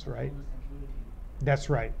applications, right? That's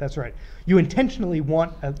right. That's right. You intentionally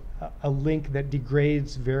want a link that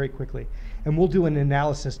degrades very quickly, and we'll do an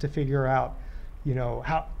analysis to figure out,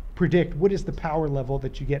 how predict what is the power level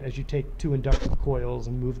that you get as you take 2 inductive coils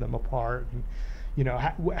and move them apart, and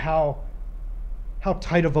how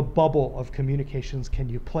tight of a bubble of communications can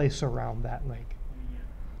you place around that link.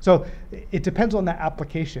 So it depends on that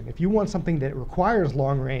application. If you want something that requires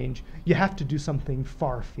long range, you have to do something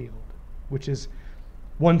far field, which is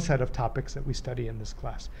one set of topics that we study in this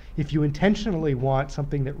class. If you intentionally want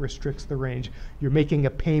something that restricts the range, you're making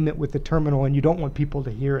a payment with the terminal and you don't want people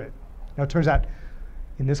to hear it. Now it turns out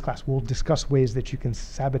in this class we'll discuss ways that you can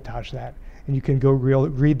sabotage that, and you can go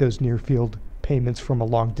read those near field payments from a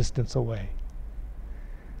long distance away.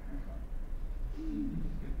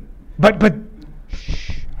 But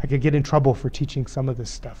shh, I could get in trouble for teaching some of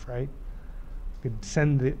this stuff, right? I could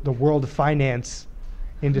send the world of finance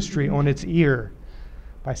industry on its ear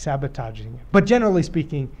by sabotaging it. But generally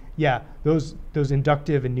speaking, yeah, those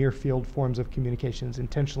inductive and near field forms of communications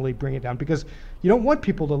intentionally bring it down because you don't want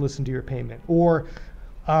people to listen to your payment. Or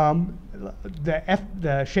the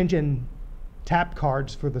Shenzhen tap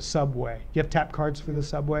cards for the subway. You have tap cards for the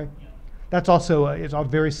subway? Yeah. That's also it's a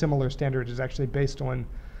very similar standard. It's actually based on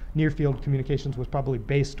near field communications was probably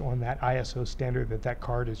based on that ISO standard that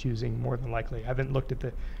card is using more than likely. I haven't looked at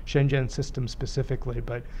the Shenzhen system specifically,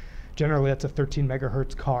 but generally that's a 13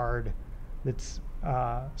 megahertz card that's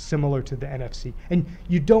similar to the NFC. And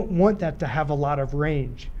you don't want that to have a lot of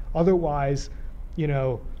range. Otherwise,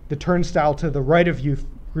 the turnstile to the right of you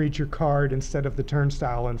reads your card instead of the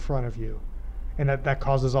turnstile in front of you. And that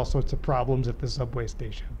causes all sorts of problems at the subway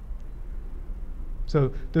station.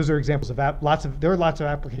 So those are examples of there are lots of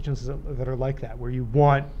applications that are like that, where you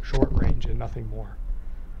want short range and nothing more.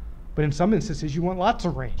 But in some instances, you want lots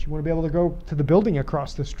of range. You want to be able to go to the building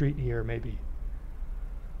across the street here, maybe.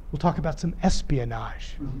 We'll talk about some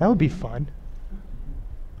espionage. That would be fun.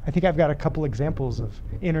 I think I've got a couple examples of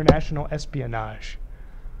international espionage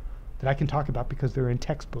that I can talk about because they're in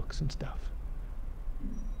textbooks and stuff.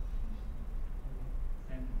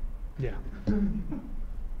 Yeah.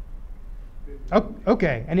 Oh,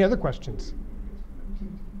 okay, any other questions?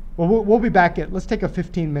 Well, we'll be back let's take a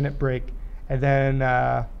 15-minute break, and then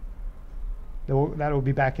that'll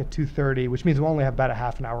be back at 2:30, which means we'll only have about a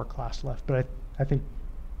half an hour class left, but I think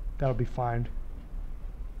that'll be fine.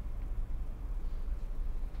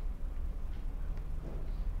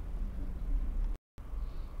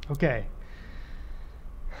 Okay.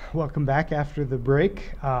 Welcome back after the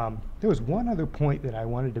break. There was one other point that I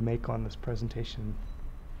wanted to make on this presentation.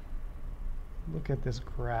 Look at this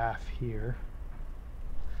graph here.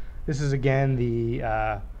 This is again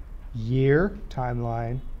the year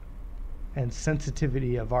timeline and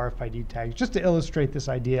sensitivity of RFID tags, just to illustrate this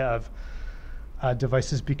idea of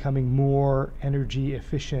devices becoming more energy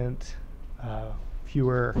efficient,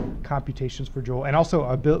 fewer computations per joule, and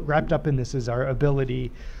also wrapped up in this is our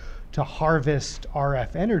ability to harvest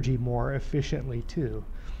RF energy more efficiently too.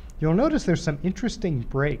 You'll notice there's some interesting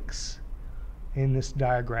breaks in this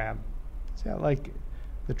diagram. So like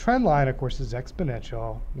the trend line, of course, is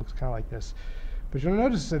exponential. Looks kind of like this. But you'll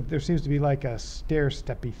notice that there seems to be like a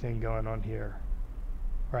stair-steppy thing going on here,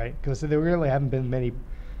 right? Because there really haven't been many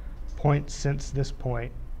points since this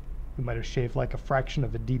point. We might have shaved like a fraction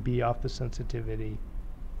of a dB off the sensitivity.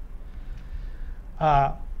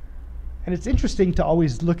 And it's interesting to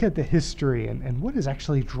always look at the history and what is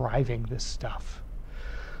actually driving this stuff.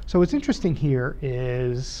 So what's interesting here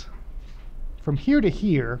is from here to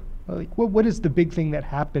here, like what is the big thing that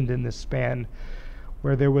happened in this span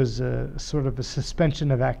where there was a sort of a suspension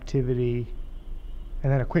of activity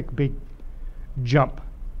and then a quick big jump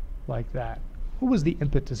like that? What was the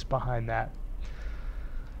impetus behind that?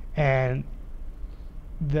 And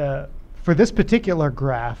for this particular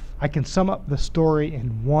graph, I can sum up the story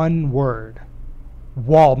in one word: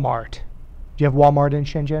 Walmart. Do you have Walmart in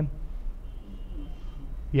Shenzhen?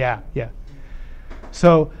 Yeah.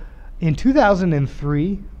 So in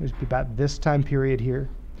 2003, it was about this time period here,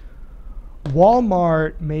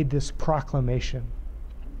 Walmart made this proclamation.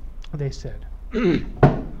 They said,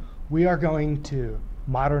 we are going to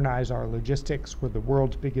modernize our logistics. We're the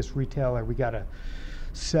world's biggest retailer. We got to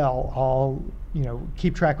sell all,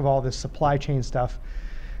 keep track of all this supply chain stuff.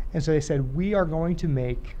 And so they said, we are going to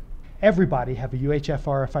make everybody have a UHF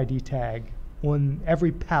RFID tag on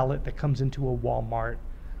every pallet that comes into a Walmart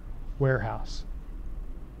warehouse.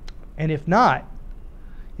 And if not,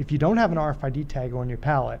 if you don't have an RFID tag on your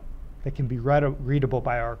pallet that can be readable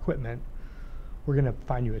by our equipment, we're going to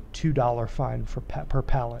fine you a $2 fine per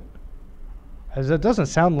pallet. As it doesn't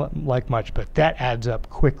sound like much, but that adds up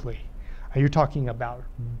quickly. You're talking about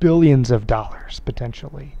billions of dollars,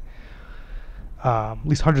 potentially. At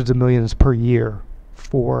least hundreds of millions per year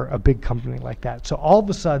for a big company like that. So all of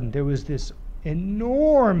a sudden, there was this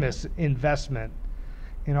enormous investment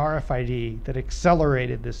in RFID that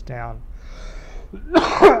accelerated this down.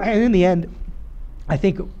 And in the end, I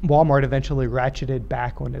think Walmart eventually ratcheted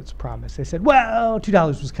back on its promise. They said, well,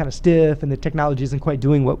 $2 was kind of stiff, and the technology isn't quite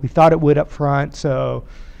doing what we thought it would up front, so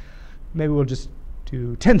maybe we'll just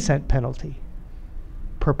do 10-cent penalty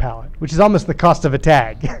per pallet, which is almost the cost of a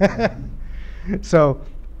tag. So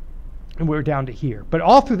and we're down to here. But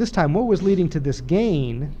all through this time, what was leading to this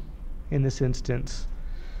gain in this instance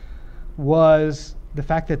was the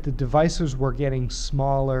fact that the devices were getting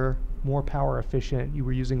smaller, more power efficient. You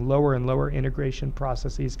were using lower and lower integration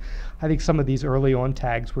processes. I think some of these early on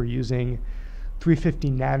tags were using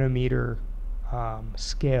 350 nanometer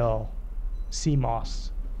scale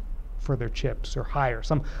CMOS for their chips, or higher,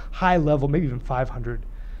 some high level, maybe even 500,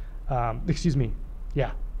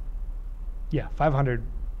 500,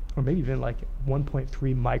 or maybe even like 1.3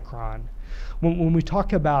 micron. When we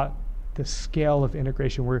talk about the scale of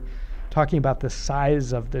integration, we're talking about the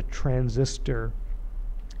size of the transistor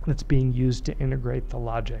that's being used to integrate the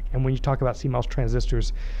logic. And when you talk about CMOS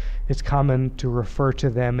transistors, it's common to refer to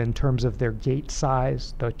them in terms of their gate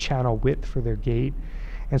size, the channel width for their gate.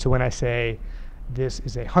 And so when I say this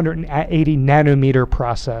is a 180 nanometer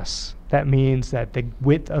process, that means that the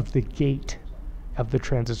width of the gate of the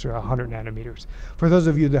transistor are 100 nanometers. For those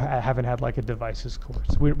of you that haven't had like a devices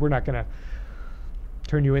course, we're not going to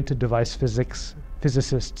turn you into device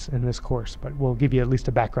physicists in this course, but we'll give you at least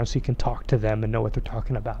a background so you can talk to them and know what they're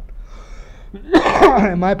talking about.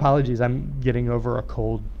 And my apologies, I'm getting over a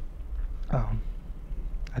cold.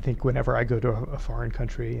 I think whenever I go to a foreign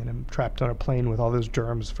country and I'm trapped on a plane with all those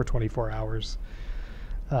germs for 24 hours,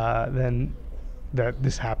 then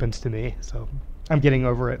this happens to me. So I'm getting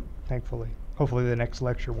over it, thankfully. Hopefully the next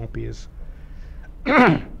lecture won't be as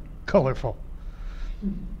colorful.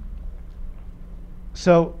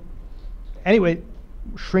 So anyway,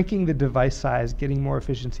 shrinking the device size, getting more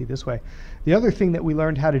efficiency this way. The other thing that we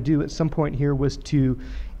learned how to do at some point here was to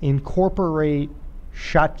incorporate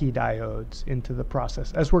Schottky diodes into the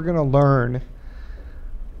process. As we're going to learn,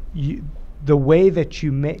 the way that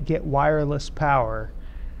you get wireless power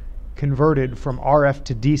converted from RF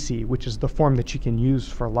to DC, which is the form that you can use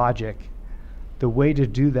for logic, the way to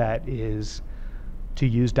do that is to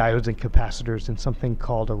use diodes and capacitors in something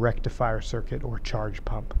called a rectifier circuit or charge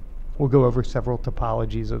pump. We'll go over several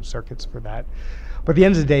topologies of circuits for that. But at the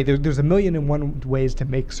end of the day, there's a million and one ways to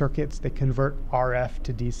make circuits that convert RF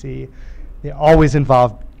to DC. They always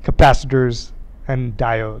involve capacitors and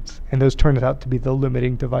diodes, and those turn out to be the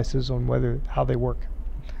limiting devices on how they work.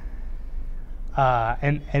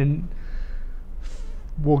 And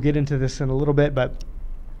we'll get into this in a little bit, but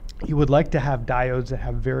you would like to have diodes that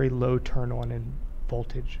have very low turn on in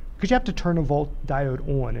voltage, because you have to turn a diode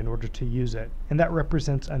on in order to use it, and that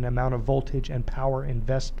represents an amount of voltage and power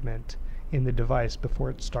investment in the device before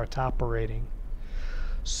it starts operating.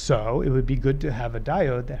 So it would be good to have a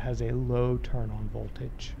diode that has a low turn on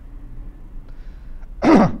voltage.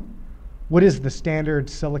 What is the standard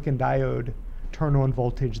silicon diode turn on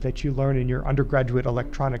voltage that you learn in your undergraduate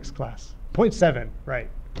electronics class? 0.7, right.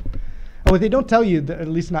 What they don't tell you, at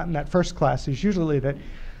least not in that first class, is usually that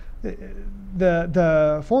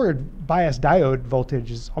the forward bias diode voltage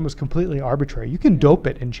is almost completely arbitrary. You can dope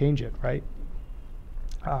it and change it, right?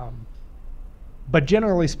 But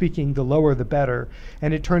generally speaking, the lower the better.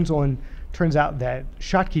 And it turns out that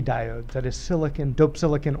Schottky diodes, that is doped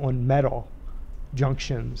silicon on metal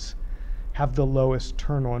junctions, have the lowest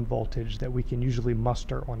turn-on voltage that we can usually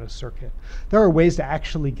muster on a circuit. There are ways to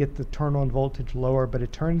actually get the turn-on voltage lower, but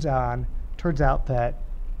it turns out that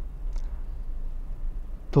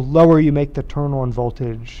the lower you make the turn-on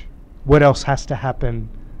voltage, what else has to happen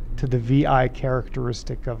to the VI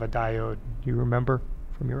characteristic of a diode? You remember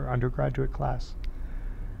from your undergraduate class?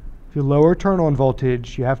 If you lower turn-on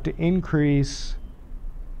voltage, you have to increase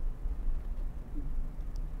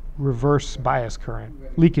reverse bias current,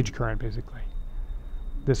 leakage current, basically.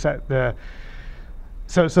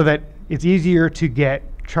 So that it's easier to get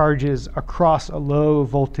charges across a low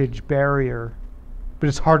voltage barrier, but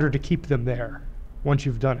it's harder to keep them there once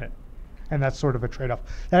you've done it. And that's sort of a trade-off.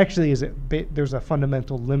 That actually is there's a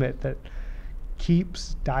fundamental limit that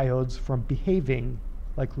keeps diodes from behaving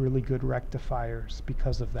like really good rectifiers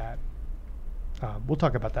because of that. We'll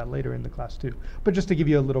talk about that later in the class too. But just to give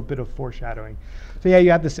you a little bit of foreshadowing. So yeah, you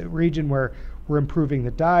have this region where we're improving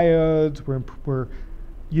the diodes, we're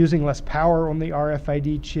using less power on the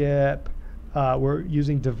RFID chip, we're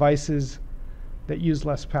using devices that use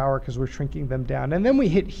less power because we're shrinking them down. And then we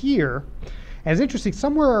hit here, and it's interesting,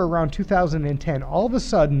 somewhere around 2010, all of a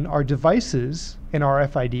sudden our devices in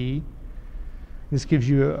RFID, this gives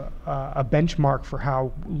you a benchmark for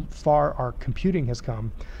how far our computing has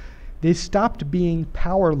come, they stopped being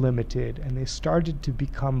power limited and they started to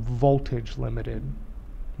become voltage limited.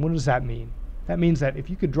 What does that mean? That means that if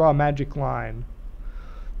you could draw a magic line,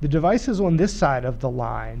 the devices on this side of the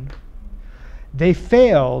line, they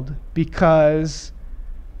failed because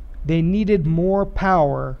they needed more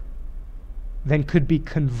power than could be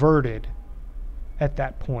converted at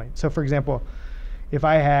that point. So for example, if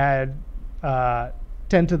I had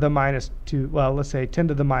 10 to the minus 2, well, let's say 10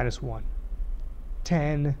 to the minus 1,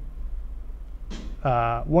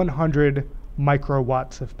 100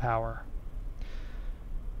 microwatts of power.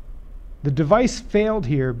 The device failed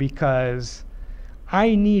here because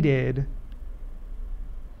I needed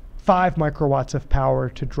 5 microwatts of power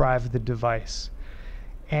to drive the device.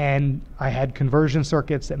 And I had conversion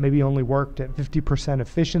circuits that maybe only worked at 50%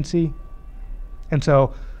 efficiency. And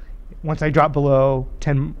so once I drop below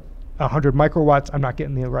 100 microwatts, I'm not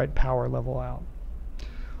getting the right power level out.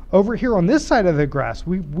 Over here on this side of the grass,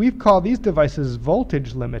 we've called these devices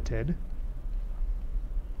voltage limited.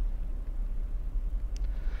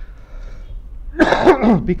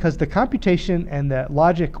 Because the computation and the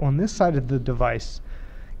logic on this side of the device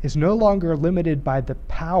is no longer limited by the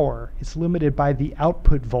power, it's limited by the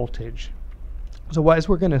output voltage. So as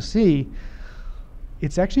we're going to see,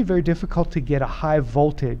 it's actually very difficult to get a high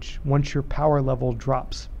voltage once your power level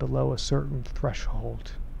drops below a certain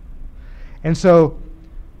threshold. And so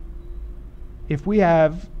if we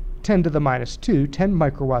have 10 to the minus 2, 10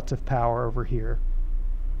 microwatts of power over here,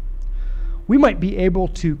 we might be able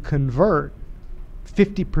to convert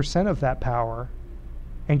 50% of that power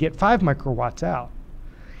and get 5 microwatts out.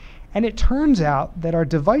 And it turns out that our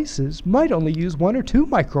devices might only use 1 or 2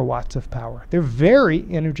 microwatts of power. They're very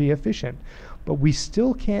energy efficient, but we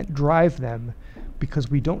still can't drive them because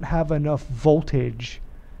we don't have enough voltage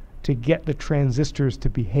to get the transistors to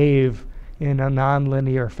behave in a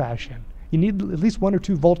nonlinear fashion. You need at least 1 or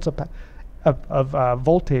 2 volts of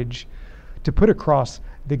voltage to put across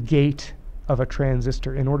the gate of a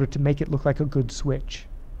transistor in order to make it look like a good switch.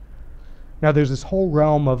 Now there's this whole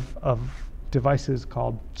realm of devices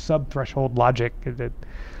called sub-threshold logic that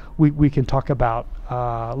we can talk about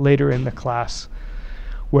later in the class,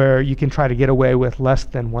 where you can try to get away with less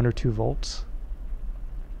than 1 or 2 volts.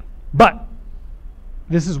 But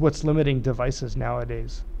this is what's limiting devices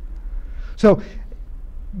nowadays. So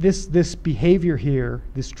this behavior here,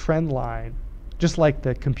 this trend line, just like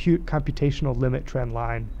the computational limit trend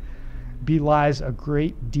line, belies a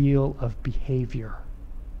great deal of behavior.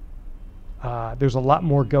 There's a lot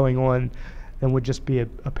more going on than would just be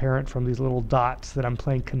apparent from these little dots that I'm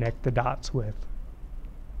playing connect the dots with.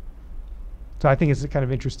 So I think it's kind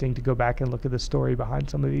of interesting to go back and look at the story behind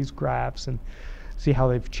some of these graphs and see how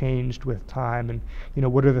they've changed with time, and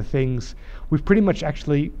what are the things. We've pretty much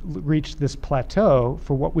actually reached this plateau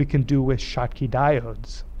for what we can do with Schottky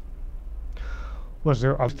diodes. Was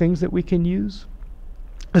there other things that we can use?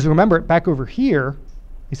 As remember, back over here,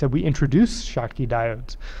 he said we introduced Schottky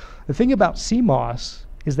diodes. The thing about CMOS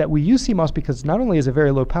is that we use CMOS because not only is it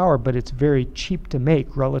very low power, but it's very cheap to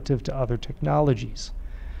make relative to other technologies.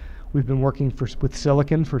 We've been working with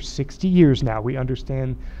silicon for 60 years now. We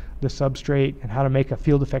understand the substrate and how to make a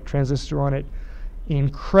field effect transistor on it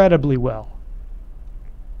incredibly well.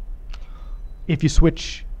 If you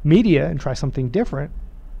switch media and try something different,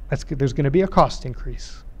 there's going to be a cost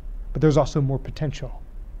increase, but there's also more potential.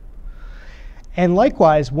 And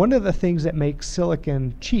likewise, one of the things that makes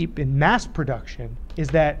silicon cheap in mass production is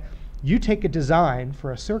that you take a design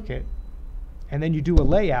for a circuit and then you do a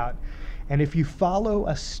layout, and if you follow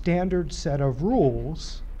a standard set of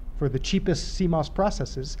rules for the cheapest CMOS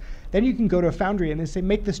processes, then you can go to a foundry and they say,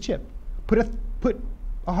 make this chip. Put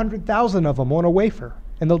 100,000 of them on a wafer,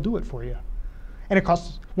 and they'll do it for you. And it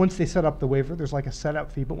costs, once they set up the wafer, there's like a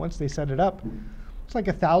setup fee, but once they set it up, it's like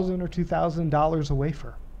 $1,000 or $2,000 a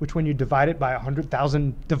wafer, which when you divide it by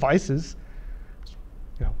 100,000 devices,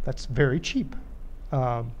 that's very cheap.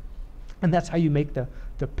 And that's how you make the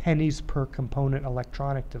pennies per component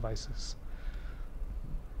electronic devices.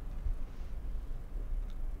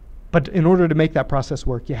 But in order to make that process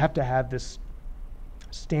work, you have to have this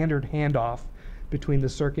standard handoff between the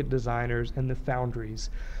circuit designers and the foundries.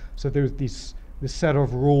 So there's this set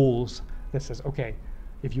of rules that says, okay,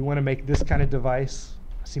 if you want to make this kind of device,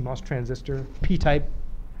 a CMOS transistor, P-type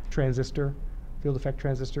transistor, field effect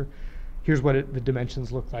transistor, here's what the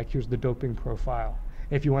dimensions look like, here's the doping profile.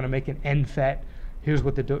 If you want to make an NFET, here's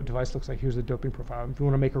what the device looks like, here's the doping profile. If you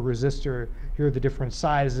want to make a resistor, here are the different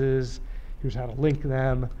sizes, here's how to link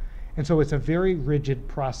them. And so it's a very rigid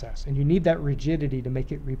process, and you need that rigidity to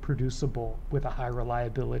make it reproducible with a high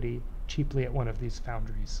reliability cheaply at one of these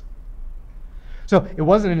foundries. So it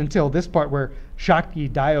wasn't until this part where Schottky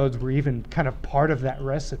diodes were even kind of part of that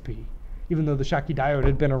recipe. Even though the Schottky diode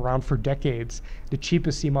had been around for decades, the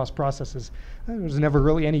cheapest CMOS processes, there was never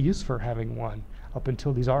really any use for having one up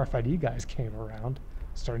until these RFID guys came around,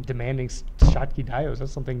 started demanding Schottky diodes.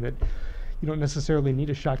 That's something that you don't necessarily need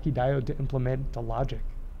a Schottky diode to implement the logic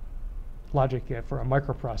for a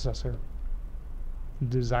microprocessor.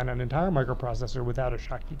 Design an entire microprocessor without a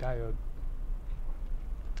Schottky diode.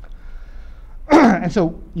 And so,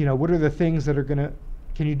 what are the things that are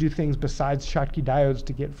can you do things besides Schottky diodes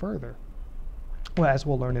to get further? Well, as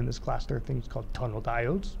we'll learn in this class, there are things called tunnel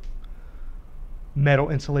diodes,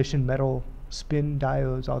 metal insulation, metal spin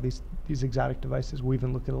diodes, all these exotic devices. We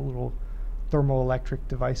even look at a little thermoelectric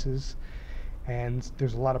devices. And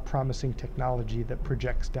there's a lot of promising technology that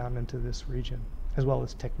projects down into this region, as well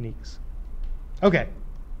as techniques. Okay.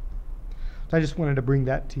 So I just wanted to bring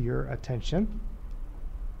that to your attention.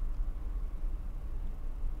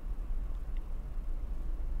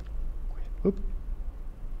 Oop.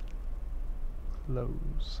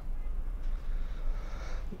 Close.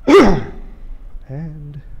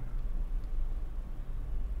 And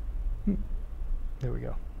there we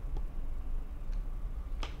go.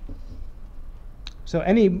 So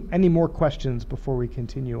any more questions before we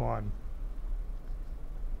continue on?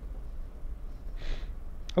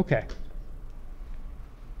 Okay.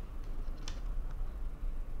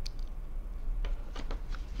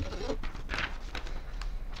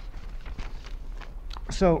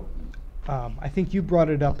 So I think you brought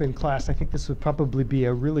it up in class. I think this would probably be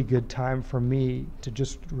a really good time for me to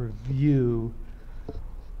just review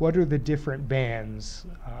what are the different bands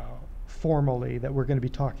formally that we're going to be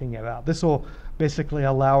talking about. This will basically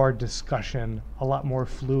allow our discussion a lot more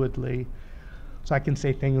fluidly. So I can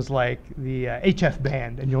say things like the HF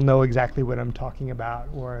band, and you'll know exactly what I'm talking about,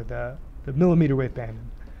 or the millimeter wave band.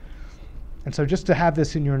 And so just to have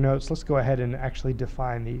this in your notes, let's go ahead and actually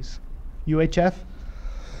define these. UHF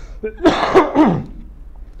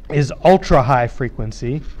is ultra high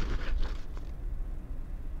frequency.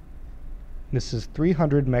 This is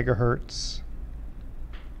 300 megahertz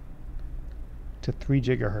to 3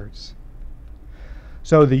 gigahertz.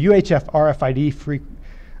 So the UHF RFID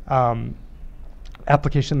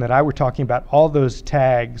application that I were talking about, all those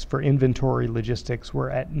tags for inventory logistics were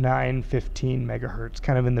at 915 megahertz,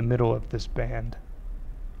 kind of in the middle of this band.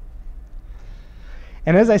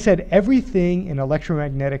 And as I said, everything in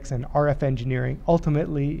electromagnetics and RF engineering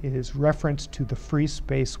ultimately is referenced to the free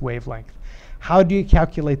space wavelength. How do you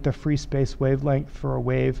calculate the free space wavelength for a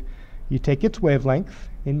wave? You take its wavelength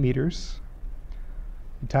in meters,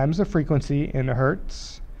 times the frequency in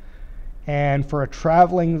hertz, and for a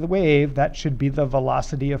traveling wave, that should be the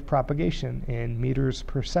velocity of propagation in meters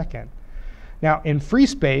per second. Now, in free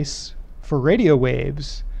space, for radio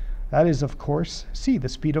waves, that is, of course, c, the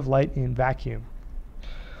speed of light in vacuum.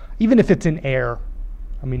 Even if it's in air,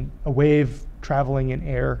 I mean, a wave traveling in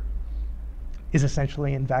air is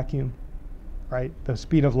essentially in vacuum, right? The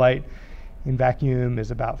speed of light in vacuum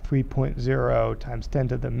is about 3.0 times 10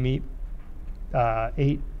 to the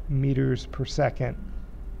 8 meters per second.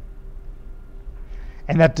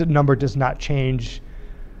 And that number does not change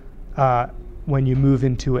when you move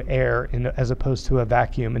into air as opposed to a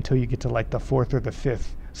vacuum until you get to like the 4th or the 5th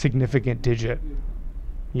significant digit.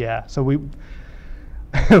 Yeah, so we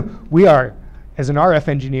we are, as an RF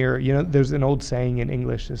engineer, you know, there's an old saying in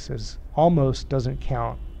English that says almost doesn't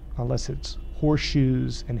count unless it's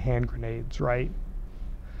horseshoes and hand grenades, right?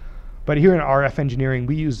 But here in RF engineering,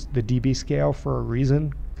 we use the dB scale for a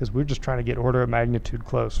reason, because we're just trying to get order of magnitude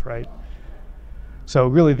close, right? So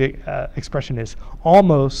really the expression is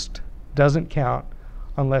almost doesn't count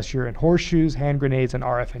unless you're in horseshoes, hand grenades, and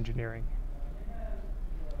RF engineering.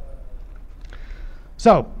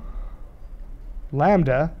 So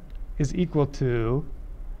lambda is equal to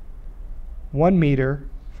 1 meter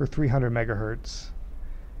for 300 megahertz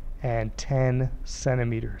and 10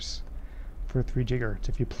 centimeters for 3 gigahertz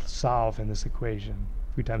if you solve in this equation.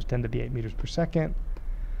 3 times 10 to the 8 meters per second.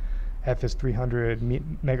 F is 300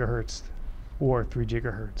 megahertz or 3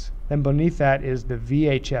 gigahertz. Then beneath that is the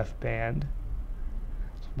VHF band.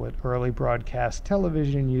 It's what early broadcast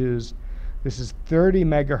television used. This is 30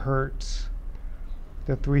 megahertz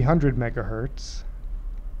to 300 megahertz.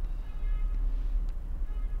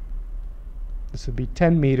 This would be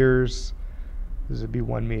 10 meters. This would be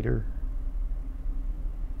 1 meter.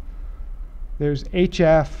 There's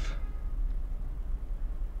HF,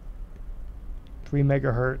 3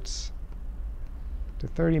 megahertz to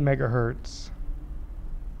 30 megahertz.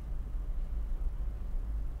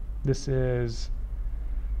 This is,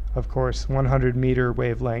 of course, 100 meter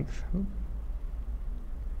wavelength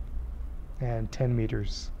and 10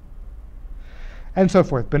 meters. And so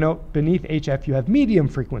forth. Beneath HF, you have medium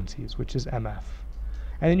frequencies, which is MF.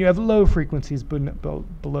 And then you have low frequencies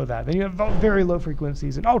below that. Then you have very low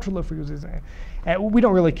frequencies and ultra low frequencies. And we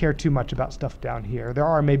don't really care too much about stuff down here. There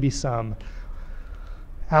are maybe some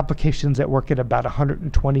applications that work at about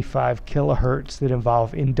 125 kilohertz that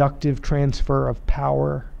involve inductive transfer of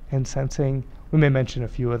power and sensing. We may mention a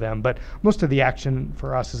few of them, but most of the action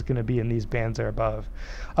for us is going to be in these bands there above.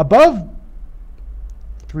 Above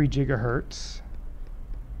 3 gigahertz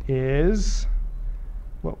is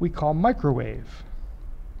what we call microwave.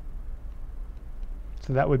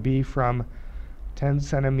 So that would be from 10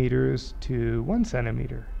 centimeters to 1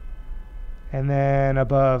 centimeter. And then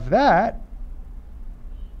above that,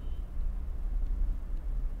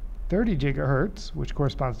 30 gigahertz, which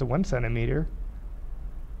corresponds to 1 centimeter,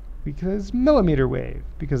 because millimeter wave,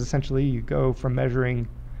 because essentially you go from measuring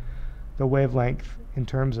the wavelength in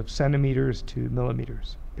terms of centimeters to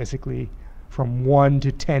millimeters. Basically, from 1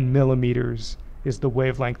 to 10 millimeters is the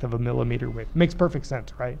wavelength of a millimeter wave. Makes perfect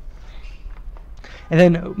sense, right? And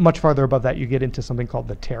then much farther above that, you get into something called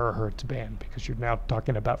the terahertz band, because you're now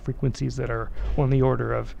talking about frequencies that are on the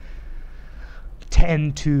order of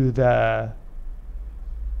 10 to the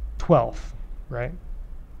 12th, right?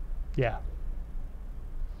 Yeah.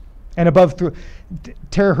 And above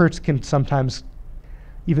terahertz can sometimes,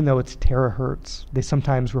 even though it's terahertz, they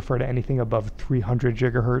sometimes refer to anything above 300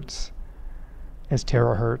 gigahertz as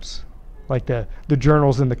terahertz. Like the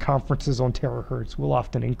journals and the conferences on terahertz will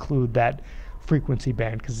often include that frequency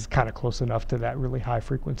band because it's kind of close enough to that really high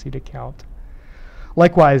frequency to count.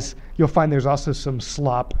 Likewise, you'll find there's also some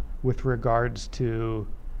slop with regards to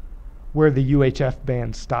where the UHF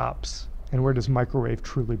band stops and where does microwave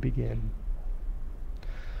truly begin.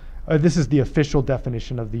 This is the official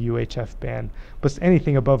definition of the UHF band, but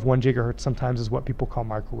anything above 1 gigahertz sometimes is what people call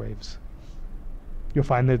microwaves. You'll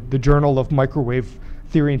find the Journal of Microwave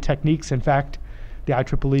Theory and Techniques, in fact, the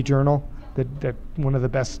IEEE journal, that one of the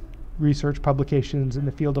best research publications in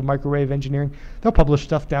the field of microwave engineering, they'll publish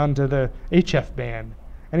stuff down to the HF band.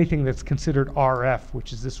 Anything that's considered RF,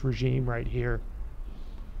 which is this regime right here,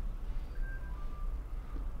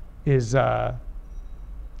 is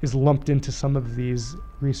lumped into some of these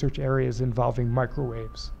research areas involving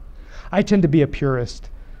microwaves. I tend to be a purist.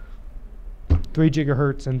 3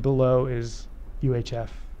 gigahertz and below is UHF.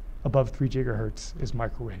 Above 3 gigahertz is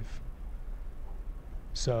microwave.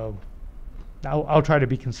 So I'll try to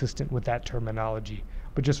be consistent with that terminology,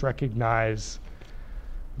 but just recognize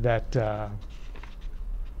that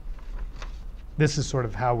this is sort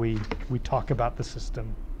of how we talk about the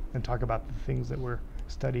system and talk about the things that we're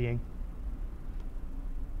studying.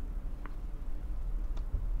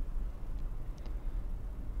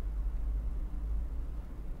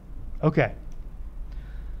 Okay.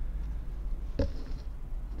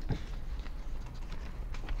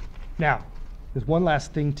 Now, there's one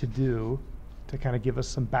last thing to do to kind of give us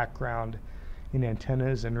some background in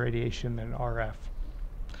antennas and radiation and RF.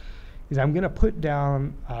 Is I'm going to put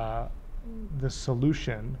down the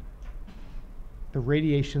solution, the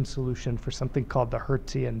radiation solution for something called the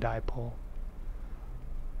Hertzian dipole.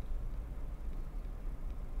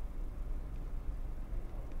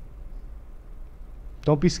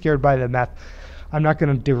 Don't be scared by the math. I'm not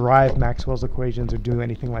going to derive Maxwell's equations or do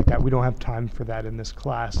anything like that. We don't have time for that in this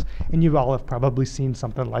class. And you all have probably seen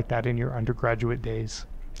something like that in your undergraduate days.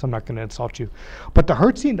 So I'm not going to insult you. But the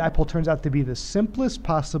Hertzian dipole turns out to be the simplest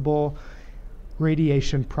possible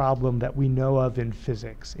radiation problem that we know of in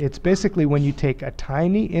physics. It's basically when you take a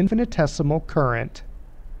tiny infinitesimal current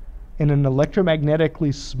in an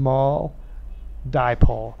electromagnetically small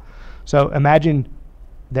dipole. So imagine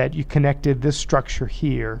that you connected this structure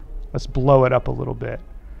here. Let's blow it up a little bit.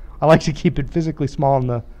 I like to keep it physically small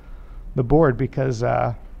on the board because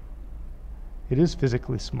it is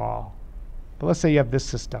physically small. But let's say you have this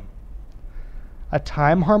system. A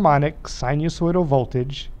time harmonic sinusoidal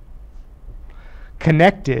voltage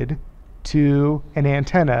connected to an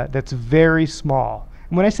antenna that's very small.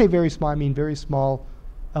 And when I say very small, I mean very small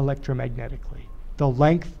electromagnetically. The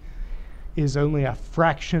length is only a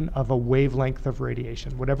fraction of a wavelength of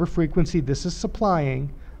radiation. Whatever frequency this is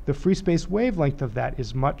supplying, the free space wavelength of that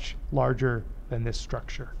is much larger than this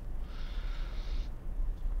structure.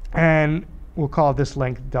 And we'll call this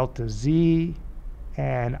length delta Z,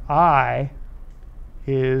 and I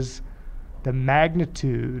is the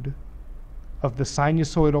magnitude of the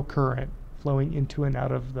sinusoidal current flowing into and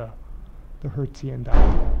out of the Hertzian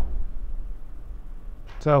dipole.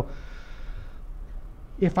 So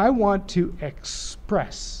if I want to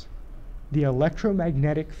express the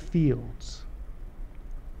electromagnetic fields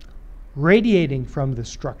radiating from the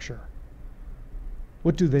structure,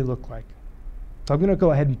 what do they look like? So I'm going to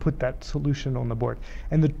go ahead and put that solution on the board.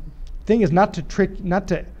 And the thing is not to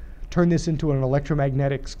turn this into an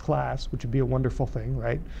electromagnetics class, which would be a wonderful thing,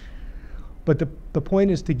 right? But the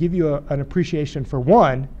point is to give you an appreciation for,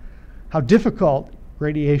 one, how difficult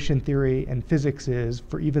radiation theory and physics is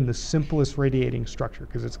for even the simplest radiating structure,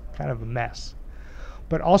 because it's kind of a mess.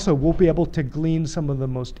 But also, we'll be able to glean some of the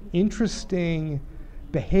most interesting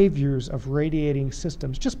behaviors of radiating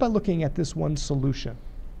systems just by looking at this one solution.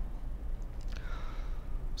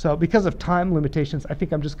 So because of time limitations, I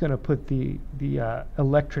think I'm just going to put the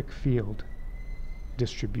electric field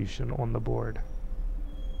distribution on the board.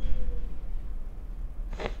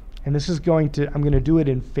 And this is I'm going to do it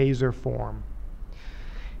in phasor form.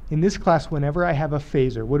 In this class, whenever I have a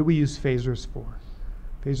phasor, what do we use phasors for?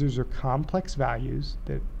 Phasors are complex values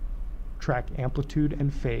that track amplitude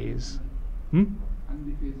and phase.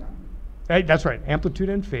 That's right, amplitude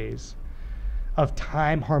and phase of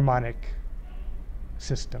time harmonic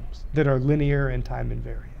systems that are linear and time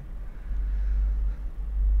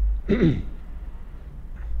invariant.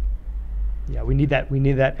 Yeah, we need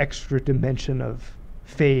that extra dimension of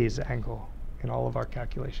phase angle in all of our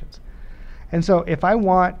calculations. And so if I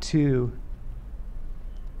want to,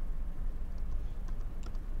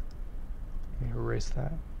 let me erase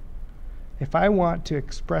that. If I want to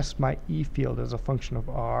express my E field as a function of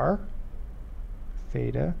R,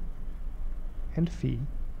 theta, and phi,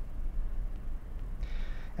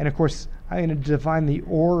 and of course I'm going to define the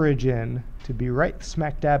origin to be right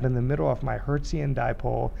smack dab in the middle of my Hertzian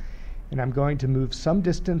dipole, and I'm going to move some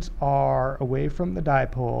distance r away from the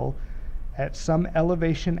dipole at some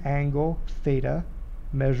elevation angle theta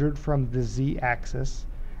measured from the z-axis.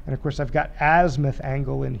 And of course I've got azimuth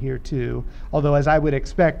angle in here too, although as I would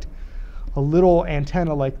expect, a little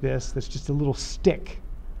antenna like this that's just a little stick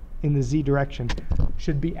in the z direction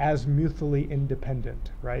should be azimuthally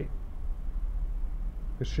independent, right?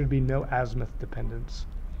 There should be no azimuth dependence.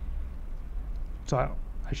 So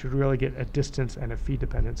I should really get a distance and a phi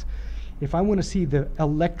dependence. If I want to see the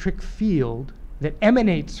electric field that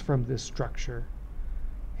emanates from this structure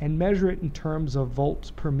and measure it in terms of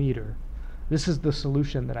volts per meter, this is the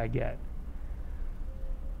solution that I get.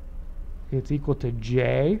 It's equal to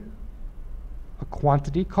J, a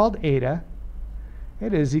quantity called eta.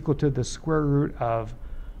 It is equal to the square root of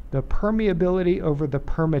the permeability over the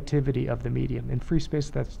permittivity of the medium. In free space,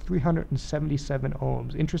 that's 377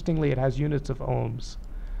 ohms. Interestingly, it has units of ohms.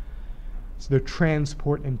 It's the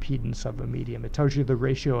transport impedance of a medium. It tells you the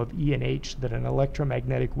ratio of E and H that an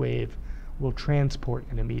electromagnetic wave will transport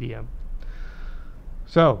in a medium.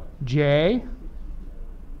 So J,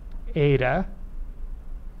 eta,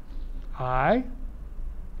 I,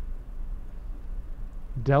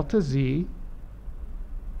 delta Z,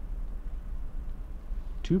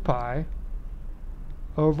 2 pi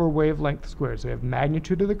over wavelength squared. So we have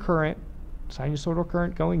magnitude of the current, sinusoidal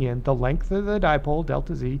current going in, the length of the dipole,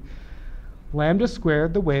 delta Z, lambda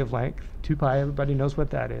squared, the wavelength, 2 pi, everybody knows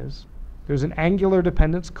what that is. There's an angular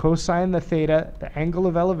dependence, cosine the theta, the angle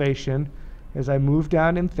of elevation. As I move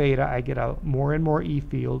down in theta, I get a more and more E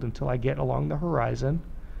field until I get along the horizon.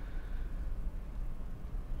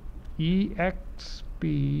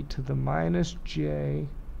 exp to the minus j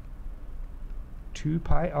 2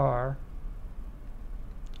 pi r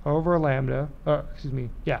over lambda,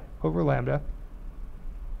 over lambda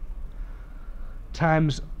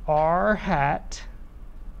times r hat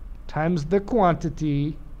times the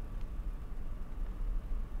quantity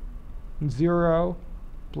 0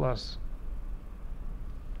 plus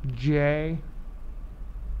j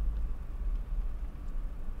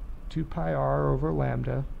 2 pi r over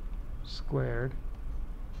lambda squared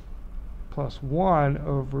plus 1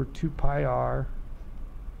 over 2 pi r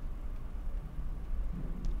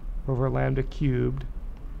over lambda cubed.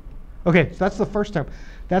 Okay, so that's the first term.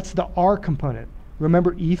 That's the R component.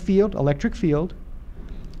 Remember E field, electric field.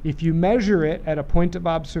 If you measure it at a point of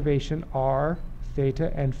observation, R,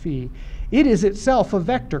 theta, and phi, it is itself a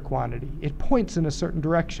vector quantity. It points in a certain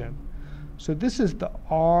direction. So this is the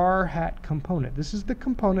R hat component. This is the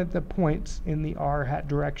component that points in the R hat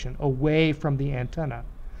direction, away from the antenna.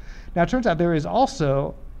 Now it turns out there is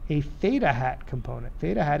also a theta hat component.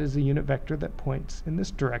 Theta hat is a unit vector that points in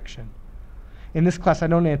this direction. In this class, I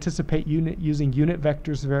don't anticipate using unit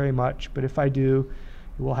vectors very much, but if I do,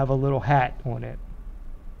 it will have a little hat on it.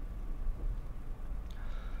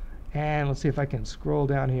 And let's see if I can scroll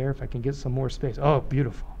down here, if I can get some more space. Oh,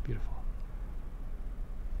 beautiful, beautiful.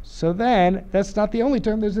 So then, that's not the only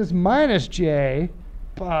term. There's this minus j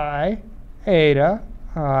pi eta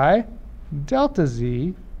I delta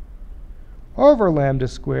z over lambda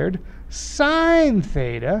squared sine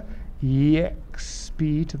theta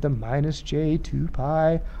exp to the minus j 2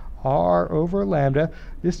 pi r over lambda.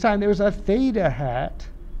 This time there's a theta hat.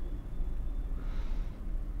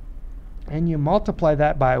 And you multiply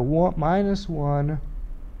that by minus 1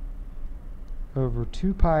 over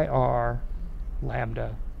 2 pi r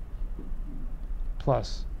lambda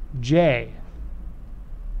plus j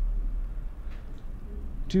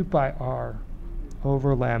 2 pi r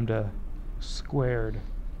over lambda squared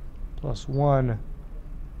plus 1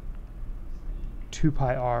 2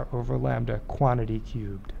 pi r over lambda quantity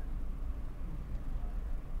cubed.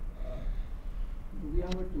 Do we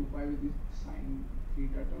have a 2 pi with this sine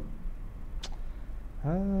theta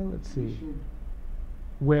term? Let's see.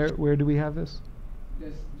 Where do we have this?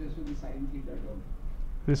 Just with the sine theta term.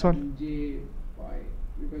 This one? J pi.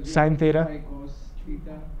 Because Sine theta? 2 pi cos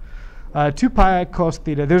theta. 2 pi cos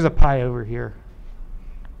theta. There's a pi over here.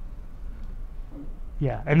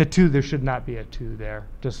 Yeah, and the 2, there should not be a 2 there,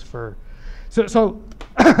 just for... So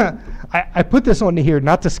I put this on here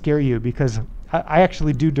not to scare you, because I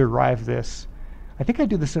actually do derive this. I think I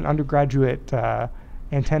do this in undergraduate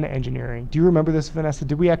antenna engineering. Do you remember this, Vanessa?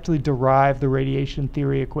 Did we actually derive the radiation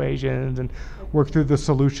theory equations and work through the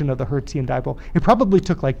solution of the Hertzian dipole? It probably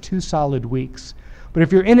took like 2 solid weeks. But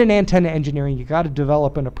if you're in an antenna engineering, you got to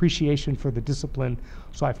develop an appreciation for the discipline,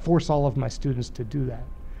 so I force all of my students to do that.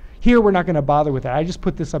 Here, we're not going to bother with that. I just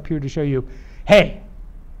put this up here to show you, hey,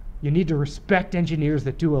 you need to respect engineers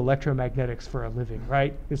that do electromagnetics for a living,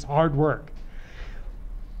 right? It's hard work.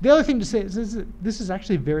 The other thing to say is this is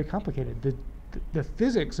actually very complicated. The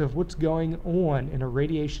physics of what's going on in a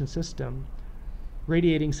radiating system,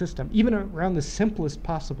 even around the simplest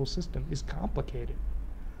possible system, is complicated.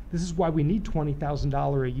 This is why we need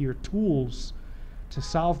 $20,000 a year tools to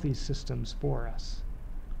solve these systems for us.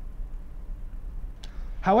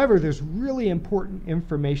 However, there's really important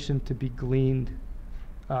information to be gleaned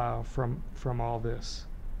from all this.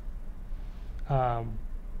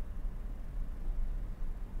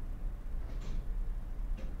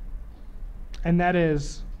 And that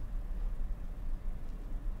is,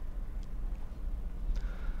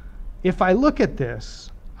 if I look at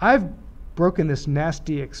this, I've broken this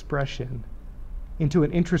nasty expression into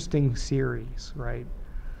an interesting series, right?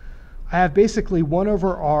 I have basically 1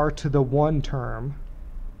 over r to the 1 term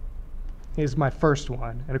is my first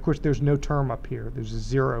one. And of course, there's no term up here. There's a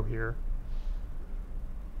 0 here.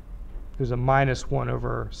 There's a minus 1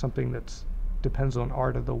 over something that depends on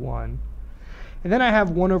r to the 1. And then I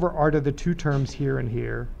have 1 over r to the 2 terms here and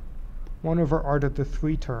here. 1 over r to the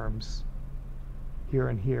 3 terms here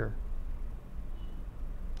and here.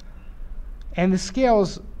 And the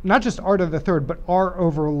scale's not just r to the 3rd, but r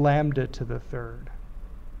over lambda to the 3rd.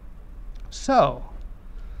 So,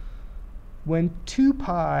 when 2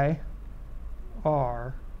 pi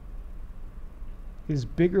r is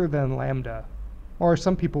bigger than lambda, or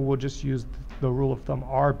some people will just use the rule of thumb,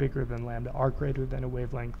 r bigger than lambda, r greater than a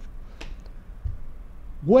wavelength,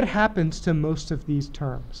 what happens to most of these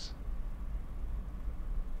terms?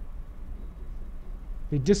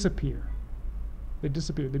 They disappear. They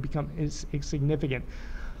disappear. They become insignificant.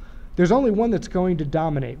 There's only one that's going to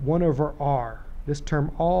dominate, 1 over r, this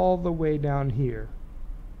term all the way down here.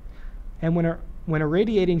 And when a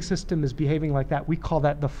radiating system is behaving like that, we call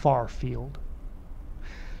that the far field.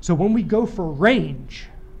 So when we go for range,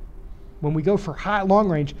 when we go for long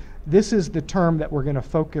range, this is the term that we're going to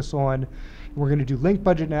focus on. We're going to do link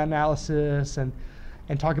budget analysis and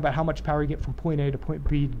talk about how much power you get from point A to point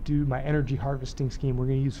B to do my energy harvesting scheme. We're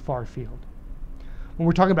going to use far field. When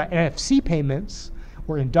we're talking about NFC payments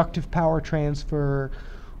or inductive power transfer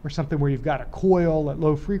or something where you've got a coil at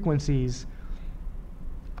low frequencies,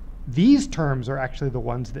 these terms are actually the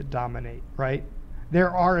ones that dominate, right? There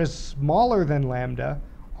R is smaller than lambda.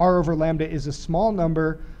 R over lambda is a small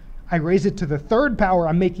number. I raise it to the third power.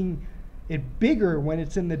 I'm making it bigger when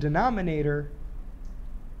it's in the denominator,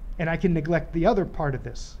 and I can neglect the other part of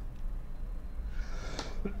this.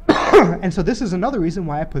 And so this is another reason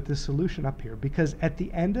why I put this solution up here, because at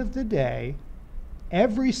the end of the day,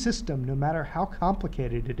 every system, no matter how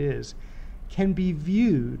complicated it is, can be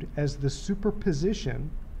viewed as the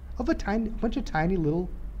superposition of a bunch of tiny little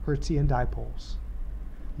Hertzian dipoles.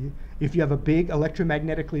 If you have a big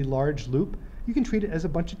electromagnetically large loop, you can treat it as a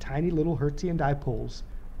bunch of tiny little Hertzian dipoles,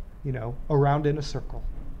 you know, around in a circle.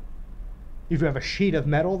 If you have a sheet of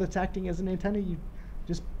metal that's acting as an antenna, you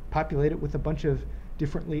just populate it with a bunch of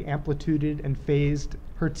differently amplituded and phased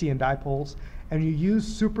Hertzian dipoles, and you use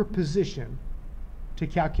superposition to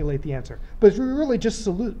calculate the answer. But we're really just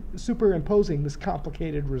superimposing this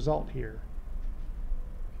complicated result here.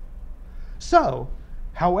 So,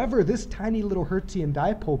 however this tiny little Hertzian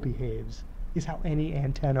dipole behaves is how any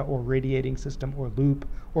antenna or radiating system or loop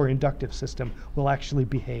or inductive system will actually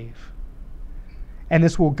behave. And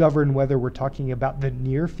this will govern whether we're talking about the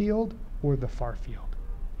near field or the far field.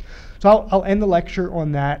 So I'll end the lecture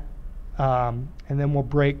on that, and then we'll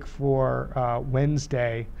break for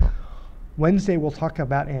Wednesday. Wednesday we'll talk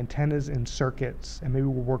about antennas and circuits, and maybe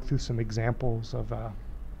we'll work through some examples of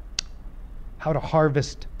how to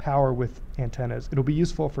harvest power with antennas. It'll be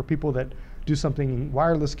useful for people that do something in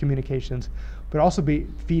wireless communications, but also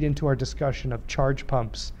feed into our discussion of charge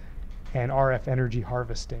pumps and RF energy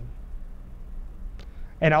harvesting.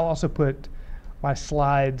 And I'll also put my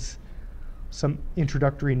slides, some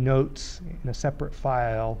introductory notes in a separate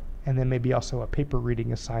file, and then maybe also a paper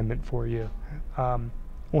reading assignment for you on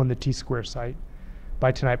the T-Square site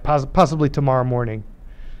by tonight, possibly tomorrow morning.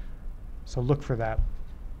 So look for that.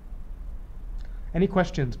 Any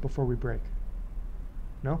questions before we break?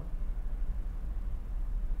 No?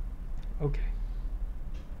 Okay.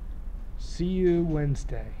 See you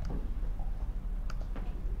Wednesday.